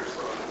to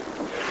Jerusalem.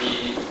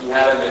 He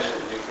had a mission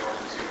and he was going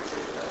to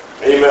succeed that.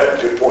 Amen.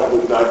 Good point.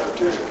 Luke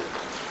 9:15.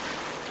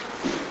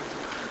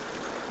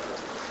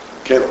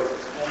 Caleb.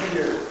 I think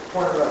your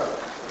point about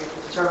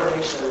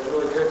determination is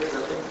really good because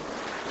I think,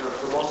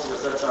 for most of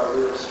us, that's our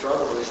real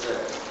struggle is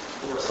that,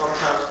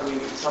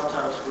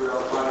 sometimes we're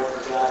on fire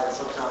for God and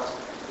sometimes,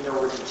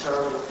 we're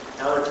determined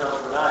and other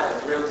times we're not.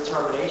 And real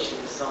determination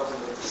is something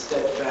with a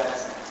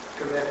steadfast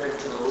commitment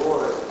to the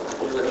Lord.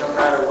 That no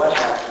matter what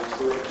happens,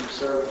 we're going to keep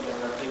serving Him.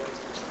 And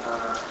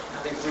I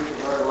think we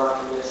can learn a lot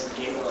from this and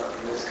gain a lot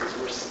from this because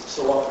we're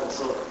so often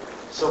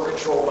so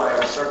controlled by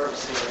our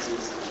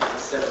circumstances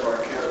instead of our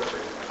character.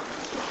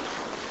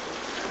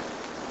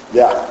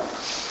 Yeah.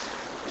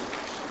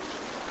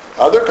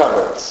 Other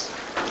comments?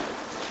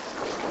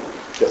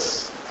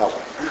 Yes, Hal.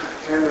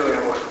 Kind of really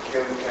on what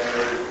Kevin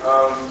kind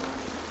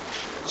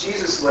of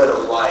Jesus led a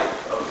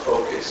life of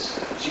focus.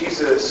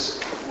 Jesus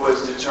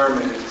was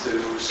determined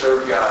to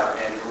serve God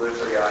and to live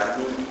for God.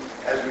 He,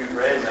 as we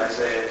read in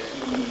Isaiah,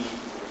 he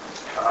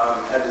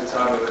had the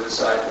tongue of a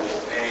disciple,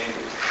 and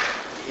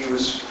he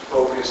was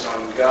focused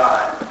on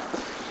God.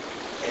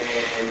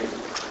 And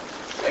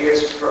I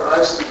guess for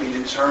us to be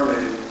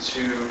determined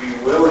to be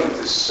willing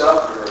to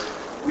suffer,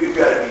 we've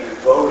got to be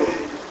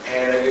devoted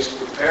and I guess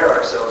prepare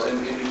ourselves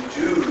and to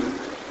do,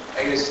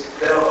 I guess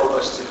that'll help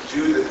us to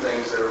do the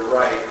things that are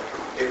right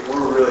if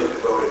we're really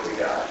devoted to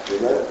God.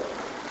 Amen.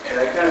 And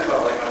I kind of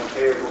felt like on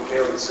what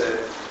Caleb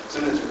said,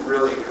 something that's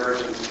really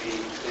encouraging to me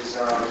is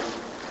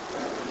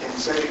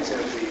in 2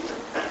 Timothy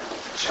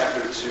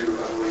chapter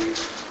 2, I believe.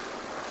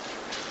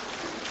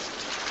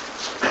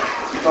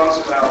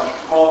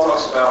 Paul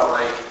talks about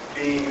like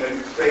being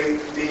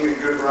a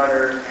good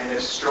runner and a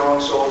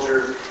strong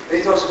soldier. And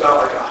he talks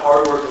about like a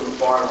hardworking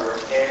farmer.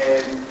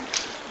 And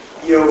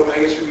I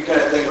guess we can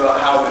kind of think about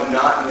how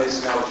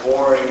monotonous and how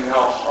boring and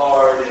how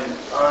hard and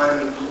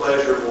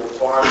unpleasurable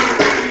farming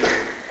would be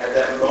at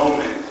that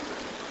moment.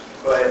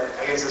 But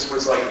I guess that's what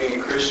it's like being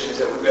a Christian, is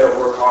that we've got to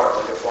work hard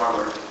like a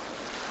farmer.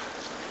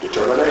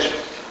 Determination.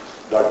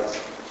 Douglas.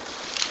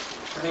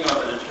 I think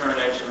about the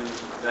determination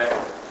that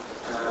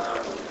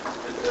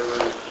they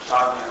were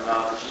talking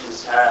about,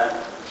 Jesus had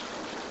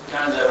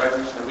kind of that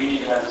recognition that we need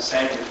to have the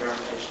same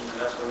determination, and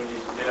that's what we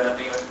need to do. And I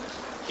think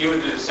he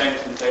would do the same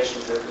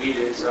temptations that we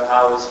did, so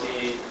how was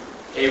he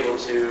able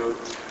to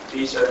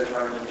be so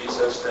determined and be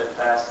so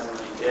steadfast in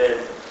what he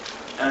did?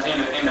 And I think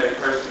the thing that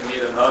occurs to me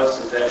the most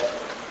is that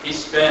he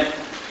spent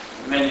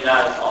many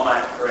nights all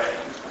night praying.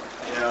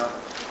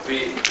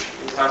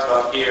 He talks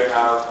about here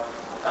how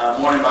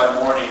morning by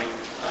morning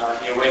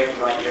he awakened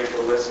my ear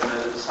to listen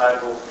as a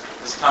disciple.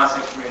 This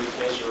constant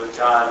communication with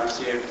God. We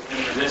see him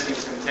resisting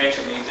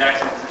temptation, the exact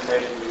same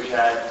temptation that we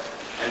had,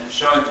 and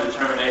showing the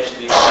determination,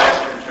 the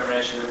exact same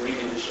determination that we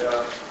need to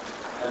show.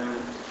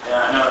 And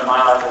I know in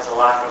my life it's a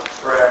lack of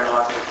prayer and a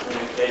lack of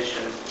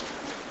communication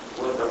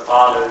with the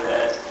Father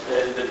that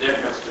is the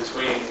difference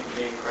between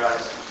me and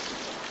Christ.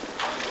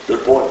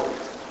 Good point.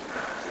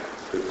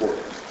 Good point.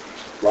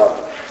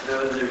 Rob?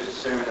 There's a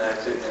sermon that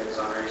I took that was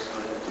on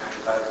recently that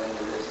ties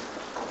into this.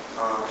 I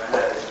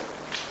had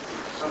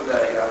something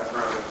that I got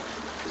from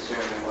the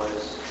sermon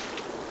was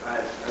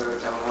I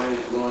heard that one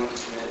who's willing to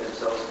commit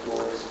themselves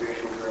for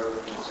spiritual growth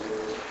and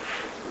service,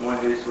 one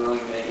who's willing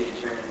to make a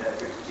determined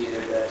effort to do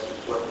their best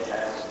with what they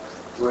have,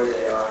 where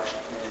they are,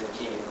 and in the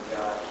kingdom of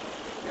God.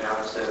 And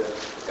also,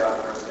 God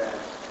from that,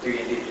 you're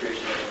going to be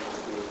Christian as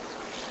you be.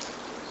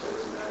 So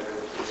it's a matter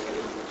of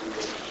doing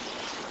it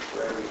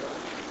wherever you are.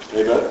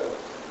 Amen?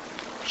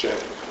 Shane?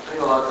 I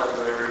think a lot of times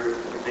whenever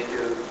we think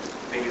of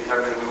being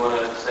determined, we want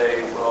to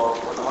say, well,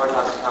 when the hard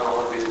times come, I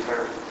want to be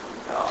determined.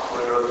 I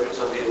want to grow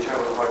so be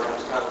determined when the hard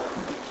times come.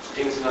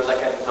 Even sometimes I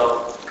kind of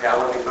felt, okay, I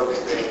want to be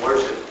focused in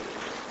worship.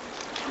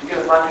 You're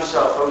going to find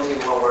yourself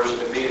focusing on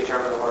worship and be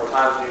determined when the hard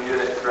times, and you're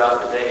doing it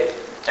throughout the day,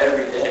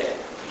 every day.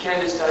 You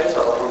can't just tell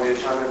yourself, I'm going to be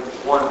determined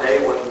one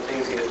day when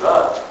things get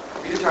rough.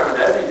 Be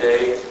determined every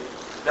day.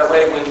 That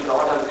way, when the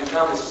hard times do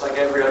come, it's just like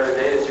every other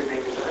day that you're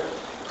being determined.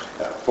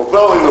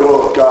 Fulfilling the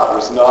will of God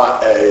was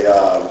not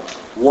a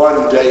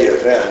one-day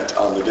event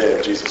on the day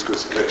of Jesus'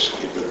 crucifixion.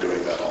 He'd been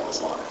doing that all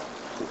his life.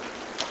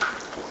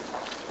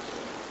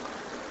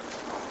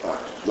 All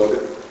right,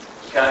 Logan?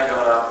 Kind of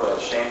going off what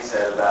Shane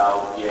said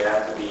about you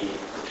have to be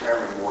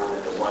determined more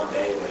than the one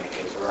day when it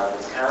gets around.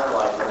 It's kind of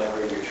like whenever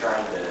you're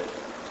trying to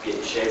get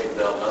in shape and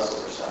build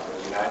muscles or something,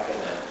 you're not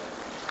going to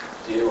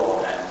do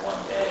all that in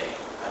one day.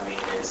 I mean,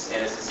 it's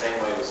the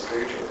same way with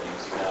spiritual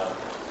things, you know.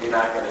 You're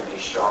not going to be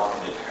strong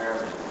and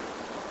determined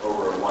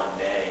over one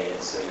day,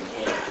 and so you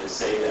can't just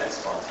say that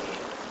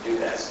do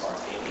that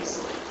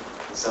spontaneously.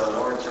 And so in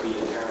order to be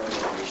determined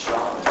and be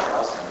strong in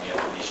trials, you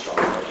have to be strong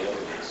in the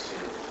other days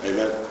too.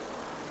 Amen?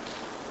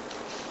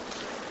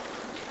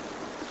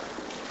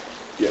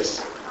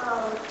 Yes?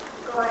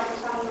 Going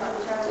talking about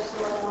the terms of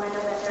someone, I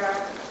know that there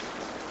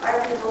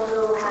are people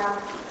who have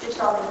just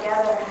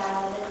altogether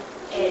had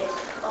it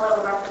a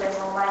little rough their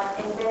whole life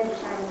and been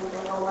determined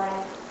their whole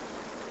life.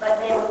 But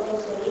then when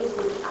things get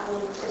easy, I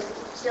mean, to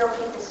still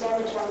keep the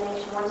same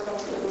determination once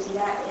things get easy,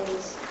 that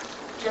is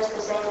just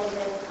the same as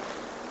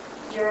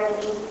if you're in an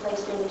easy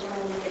place being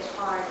determined and it gets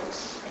hard.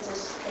 It's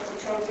a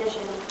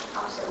transition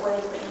opposite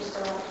ways, but you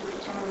still have to keep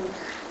determined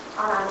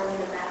on either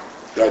end of that.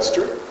 That's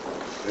true.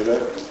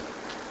 Amen?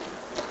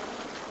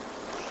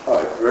 All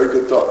right, very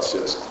good thoughts,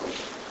 yes.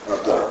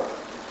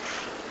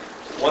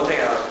 One thing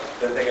I've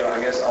been thinking about,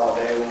 I guess, all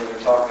day when we were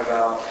talking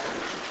about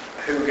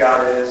who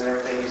God is and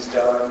everything He's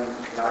done,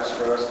 not just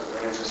for us,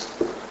 but just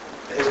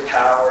His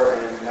power,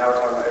 and now we're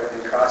talking about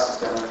everything Christ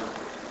has done.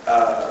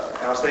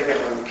 And I was thinking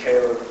when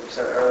Caleb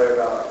said earlier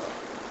about,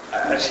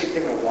 I just keep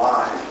thinking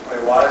why. I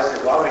mean, why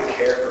would He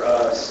care for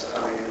us?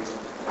 I mean,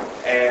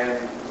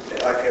 and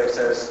like Caleb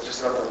said, it's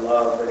just about the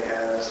love that He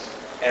has.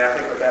 And I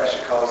think what that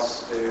should cause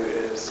us to do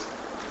is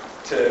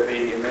to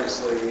be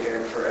immensely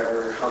and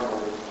forever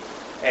humbled.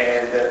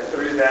 And that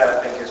through that,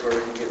 I think, is where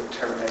we can get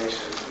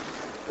determination.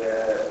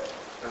 That,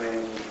 I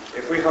mean,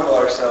 if we humble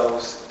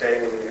ourselves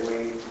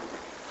daily,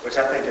 which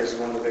I think is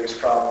one of the biggest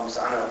problems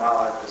I know in my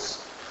life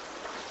is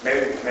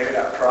maybe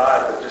not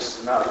pride, but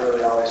just not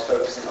really always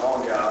focusing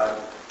on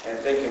God and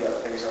thinking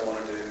about things I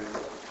want to do.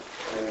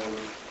 I mean,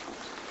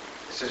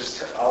 it's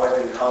just always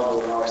being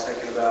humble and always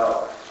thinking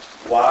about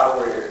why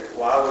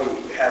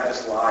we have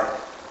this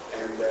life,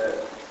 and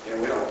that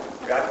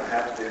God didn't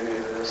have to do any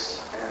of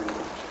this, and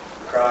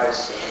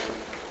Christ. And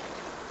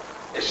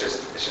it's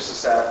just a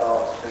sad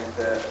thought to think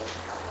that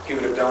He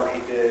would have done what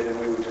He did, and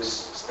we would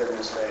just spit in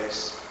His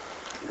face.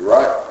 You're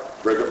right.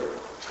 Brigham?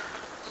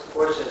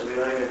 Unfortunately, we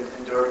don't even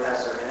endure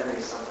past our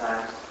enemies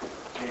sometimes.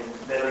 I mean,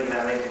 they don't even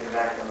have anything to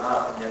back them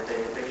up, and yet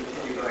they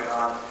continue going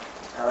on.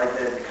 I like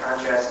the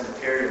contrast in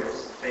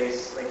materials.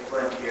 Face like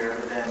flint here,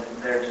 but then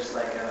they're just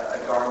like a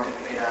garment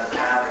made out of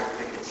fabric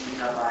that gets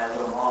eaten up by a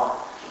little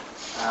moth.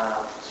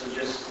 So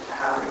just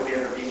how can we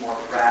ever be more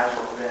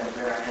fragile than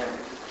our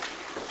enemies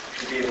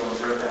to be able to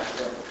endure that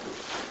thing?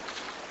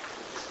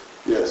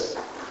 Yes.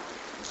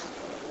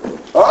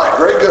 All right,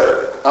 very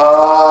good.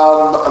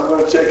 I'm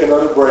going to take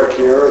another break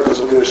here. This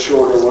will be a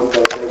shorter one,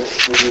 but we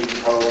need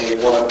probably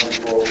one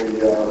before we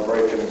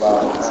break in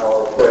about an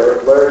hour.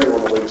 Larry, you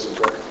want to lead us in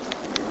prayer?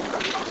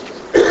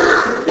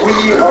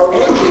 We are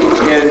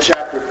looking in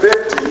chapter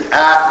 50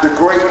 at the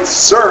great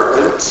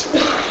servant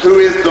who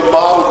is the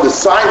model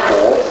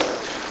disciple,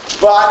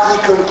 but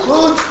he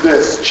concludes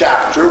this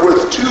chapter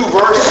with 2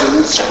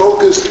 verses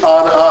focused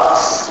on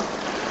us.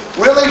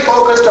 Really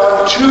focused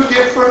on 2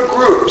 different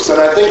groups, and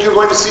I think you're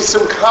going to see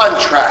some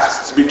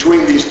contrasts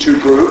between these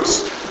 2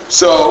 groups.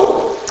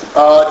 So,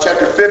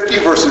 chapter 50,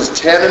 verses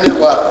 10 and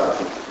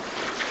 11.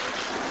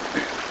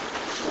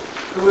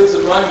 Who is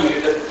among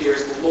you that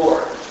fears the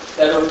Lord,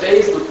 that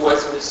obeys the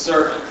voice of His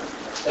servant,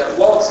 that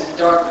walks in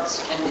darkness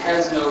and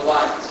has no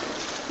light?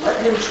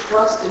 Let him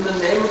trust in the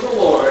name of the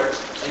Lord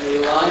and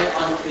rely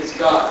on his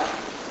God.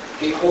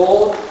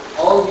 Behold,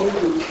 all you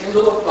who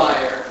kindle a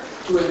fire,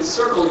 who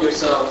encircle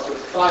yourselves with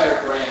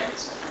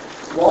firebrands.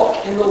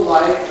 Walk in the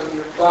light of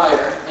your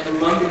fire, and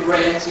among the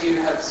brands you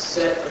have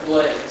set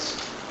ablaze.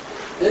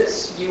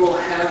 This you will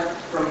have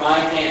from my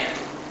hand.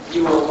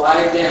 You will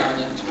lie down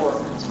in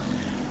torment.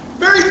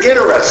 Very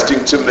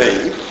interesting to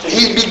me.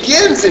 He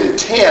begins in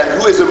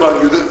 10, who is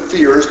among you that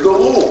fears the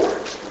Lord,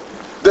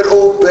 that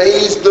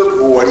obeys the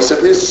voice of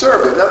his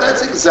servant. Now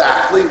that's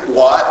exactly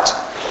what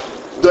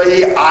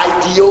the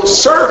ideal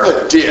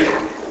servant did.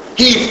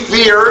 He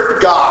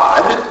feared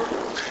God,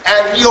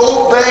 and he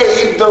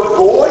obeyed the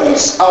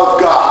voice of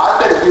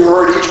God that he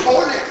heard each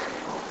morning.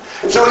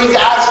 And so he's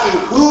asking,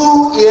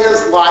 who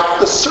is like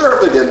the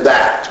servant in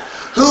that?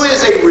 Who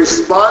is a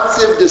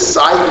responsive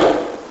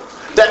disciple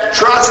that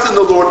trusts in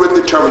the Lord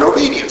with determined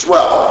obedience?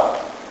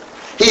 Well,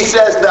 he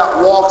says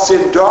that walks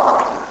in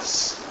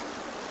darkness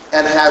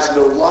and has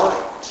no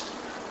light.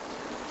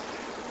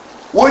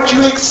 Would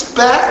you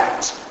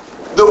expect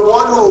the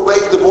one who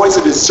obeys the voice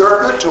of his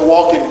servant to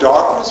walk in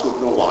darkness with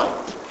no light?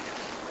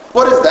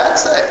 What does that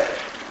say?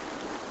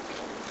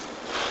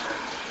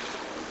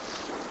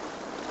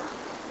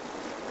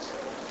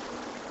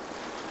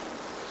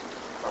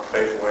 Our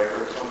faith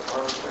wavers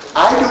sometimes.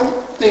 I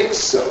don't think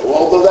so,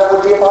 although that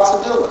would be a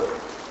possibility.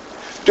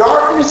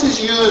 Darkness is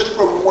used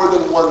for more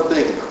than one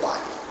thing in the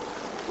Bible.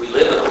 We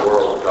live in a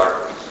world of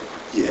darkness.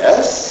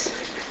 Yes.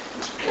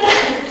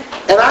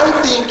 And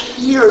I think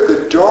here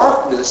the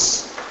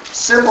darkness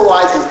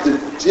symbolizes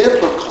the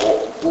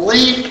difficult,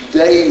 bleak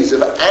days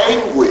of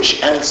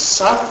anguish and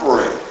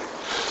suffering.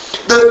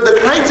 The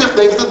kinds of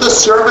things that the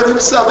servant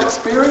himself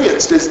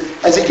experienced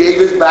as he gave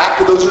his back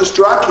to those who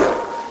struck him,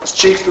 his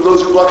cheeks to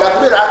those who plucked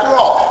out the bit. After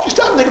all, just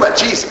stop and think about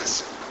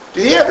Jesus.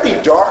 Did he have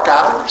any dark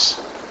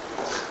hours?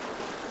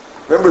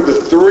 Remember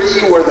the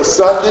 3 where the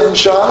sun didn't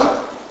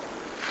shine?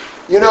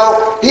 You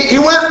know, he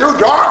went through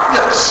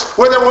darkness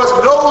where there was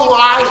no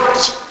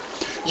light.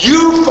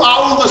 You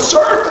follow the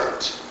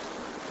servant.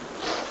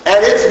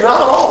 And it's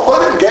not all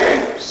fun and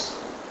games.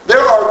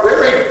 There are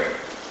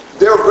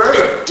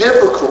very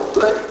difficult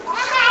things.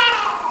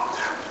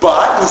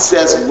 But he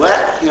says,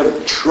 let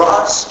him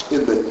trust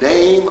in the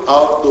name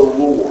of the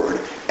Lord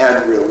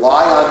and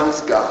rely on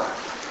his God.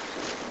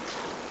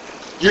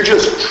 You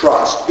just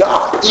trust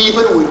God,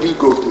 even when you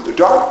go through the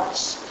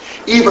darkness.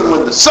 Even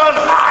when the sun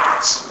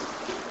hides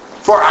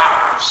for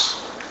hours.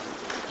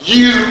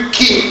 You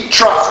keep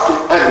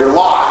trusting and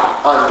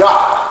relying on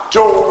God.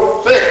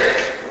 Don't think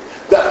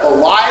that the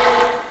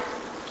life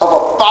of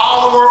a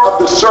follower of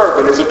the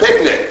servant is a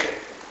picnic.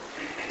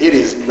 It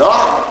is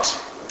not.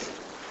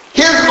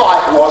 His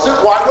life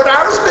wasn't. Why would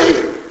ours be?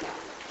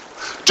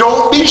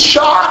 Don't be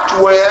shocked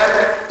when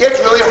it's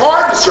really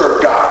hard to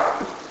serve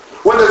God.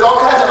 When there's all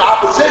kinds of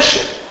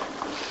opposition.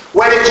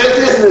 When it just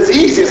isn't as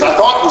easy as I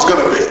thought it was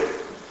going to be.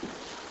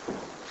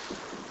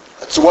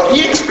 That's what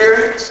he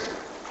experienced.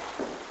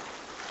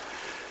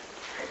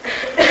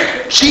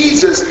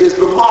 Jesus is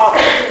the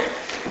model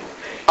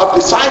of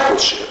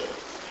discipleship.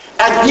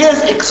 And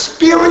his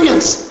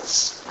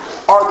experiences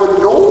are the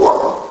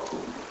norm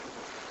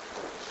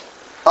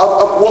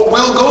of what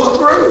we'll go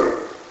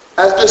through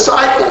as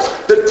disciples.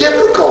 The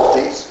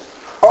difficulties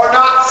are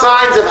not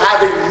signs of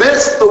having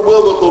missed the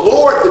will of the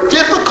Lord. The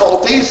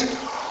difficulties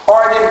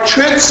are an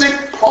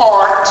intrinsic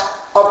part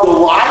of the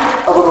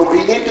life of an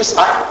obedient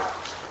disciple.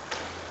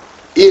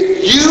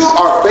 If you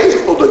are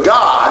faithful to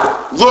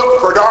God, look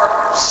for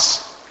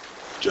darkness.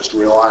 Just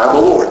rely on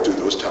the Lord through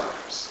those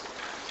times.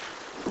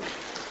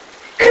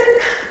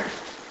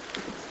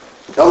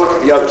 Now look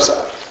at the other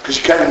side, because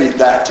you kind of need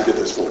that to get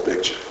this full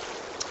picture.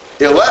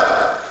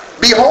 11.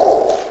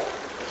 Behold,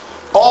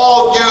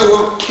 all you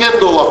who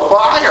kindle a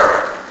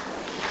fire,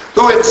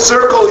 who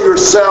encircle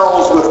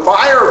yourselves with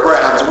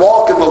firebrands,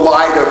 walk in the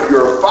light of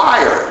your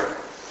fire,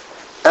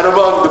 and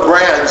among the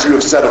brands you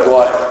have set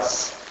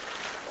ablaze.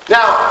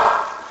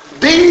 Now,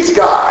 these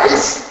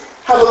guys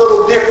have a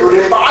little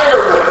different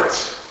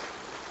environment.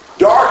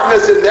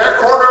 Darkness in their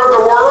corner of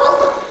the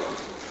world.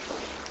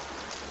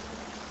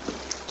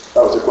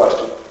 That was a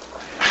question.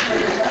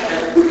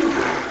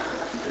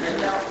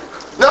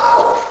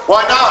 No,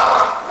 why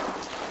not?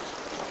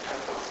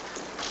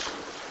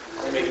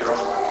 They make their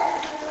own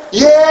life.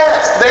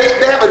 Yes,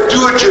 they have a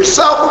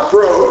do-it-yourself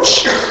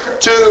approach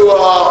to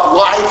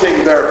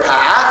lighting their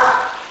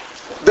path.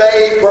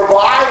 They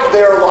provide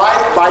their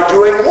light by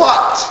doing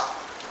what?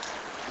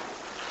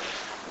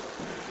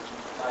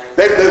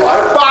 They light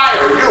a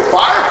fire. You know,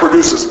 fire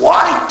produces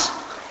light.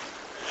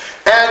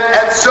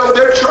 And so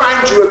they're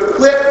trying to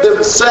equip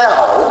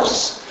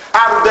themselves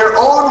out of their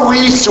own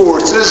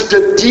resources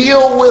to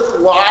deal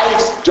with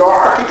life's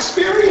dark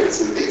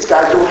experiences. These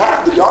guys don't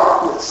have the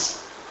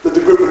darkness that the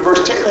group in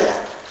verse 10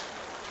 had.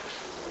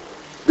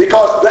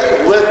 Because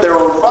they lit their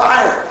own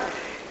fire.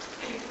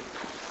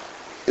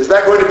 Is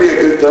that going to be a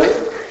good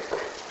thing?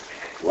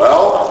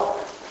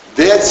 Well,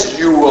 this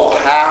you will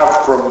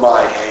have from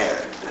my hand.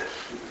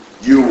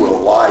 You will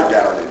lie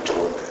down in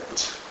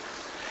torment.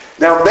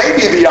 Now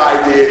maybe the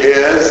idea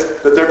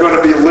is that they're going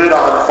to be lit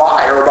on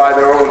fire by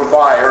their own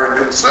fire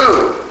and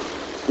consumed.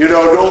 You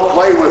know, don't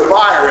play with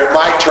fire. It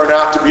might turn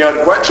out to be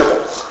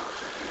unquenchable.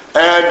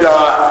 And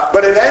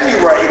but at any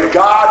rate,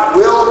 God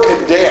will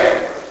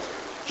condemn.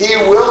 He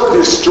will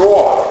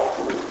destroy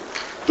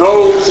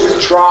those who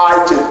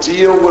try to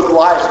deal with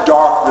life's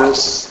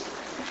darkness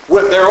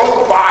with their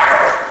own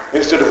fire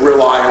instead of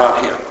relying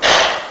on Him.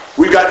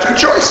 We've got two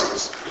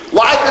choices.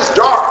 Life is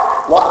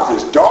dark. Life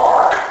is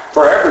dark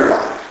for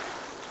everybody.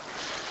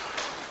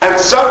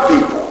 And some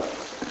people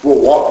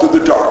will walk through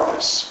the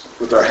darkness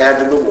with their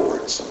hand in the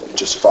Lord's and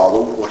just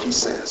follow what He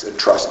says and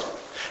trust Him.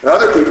 And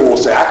other people will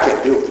say, I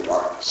can't deal with the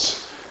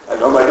darkness. And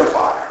they'll make a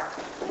fire.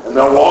 And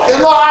they'll walk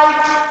in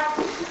light.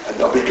 And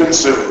they'll be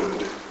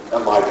consumed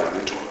and lie down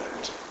in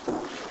torment.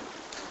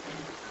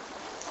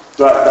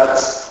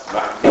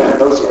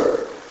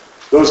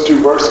 Those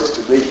two verses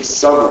to me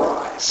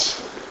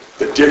summarize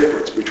the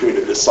difference between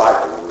a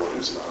disciple and one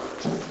who's not.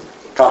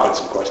 Comments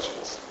and questions?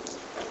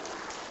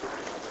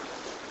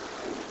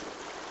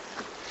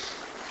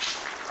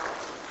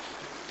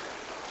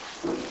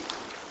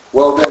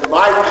 Well, then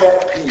my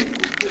pet peeve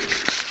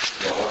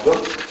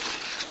would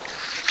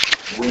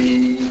be,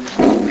 we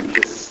need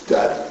to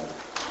study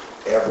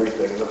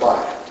everything in the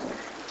Bible.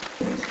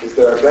 Is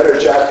there a better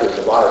chapter in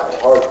the Bible,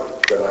 hardly,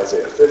 than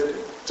Isaiah 50?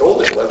 It's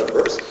only 11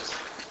 verses.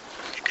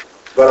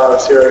 But I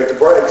was hearing the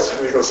breaks,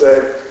 and people say,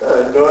 I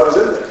didn't know I was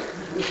in there.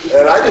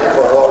 And I didn't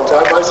for a long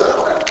time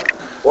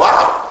myself.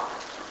 Wow.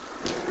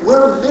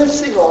 We're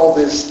missing all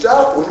this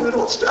stuff when we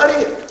don't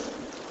study it.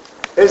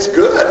 It's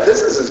good.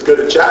 This is as good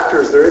a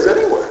chapter as there is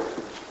anywhere.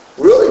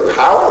 Really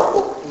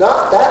powerful.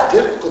 Not that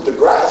difficult to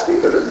grasp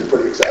either. This is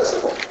pretty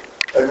accessible.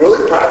 And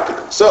really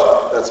practical.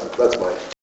 So, that's my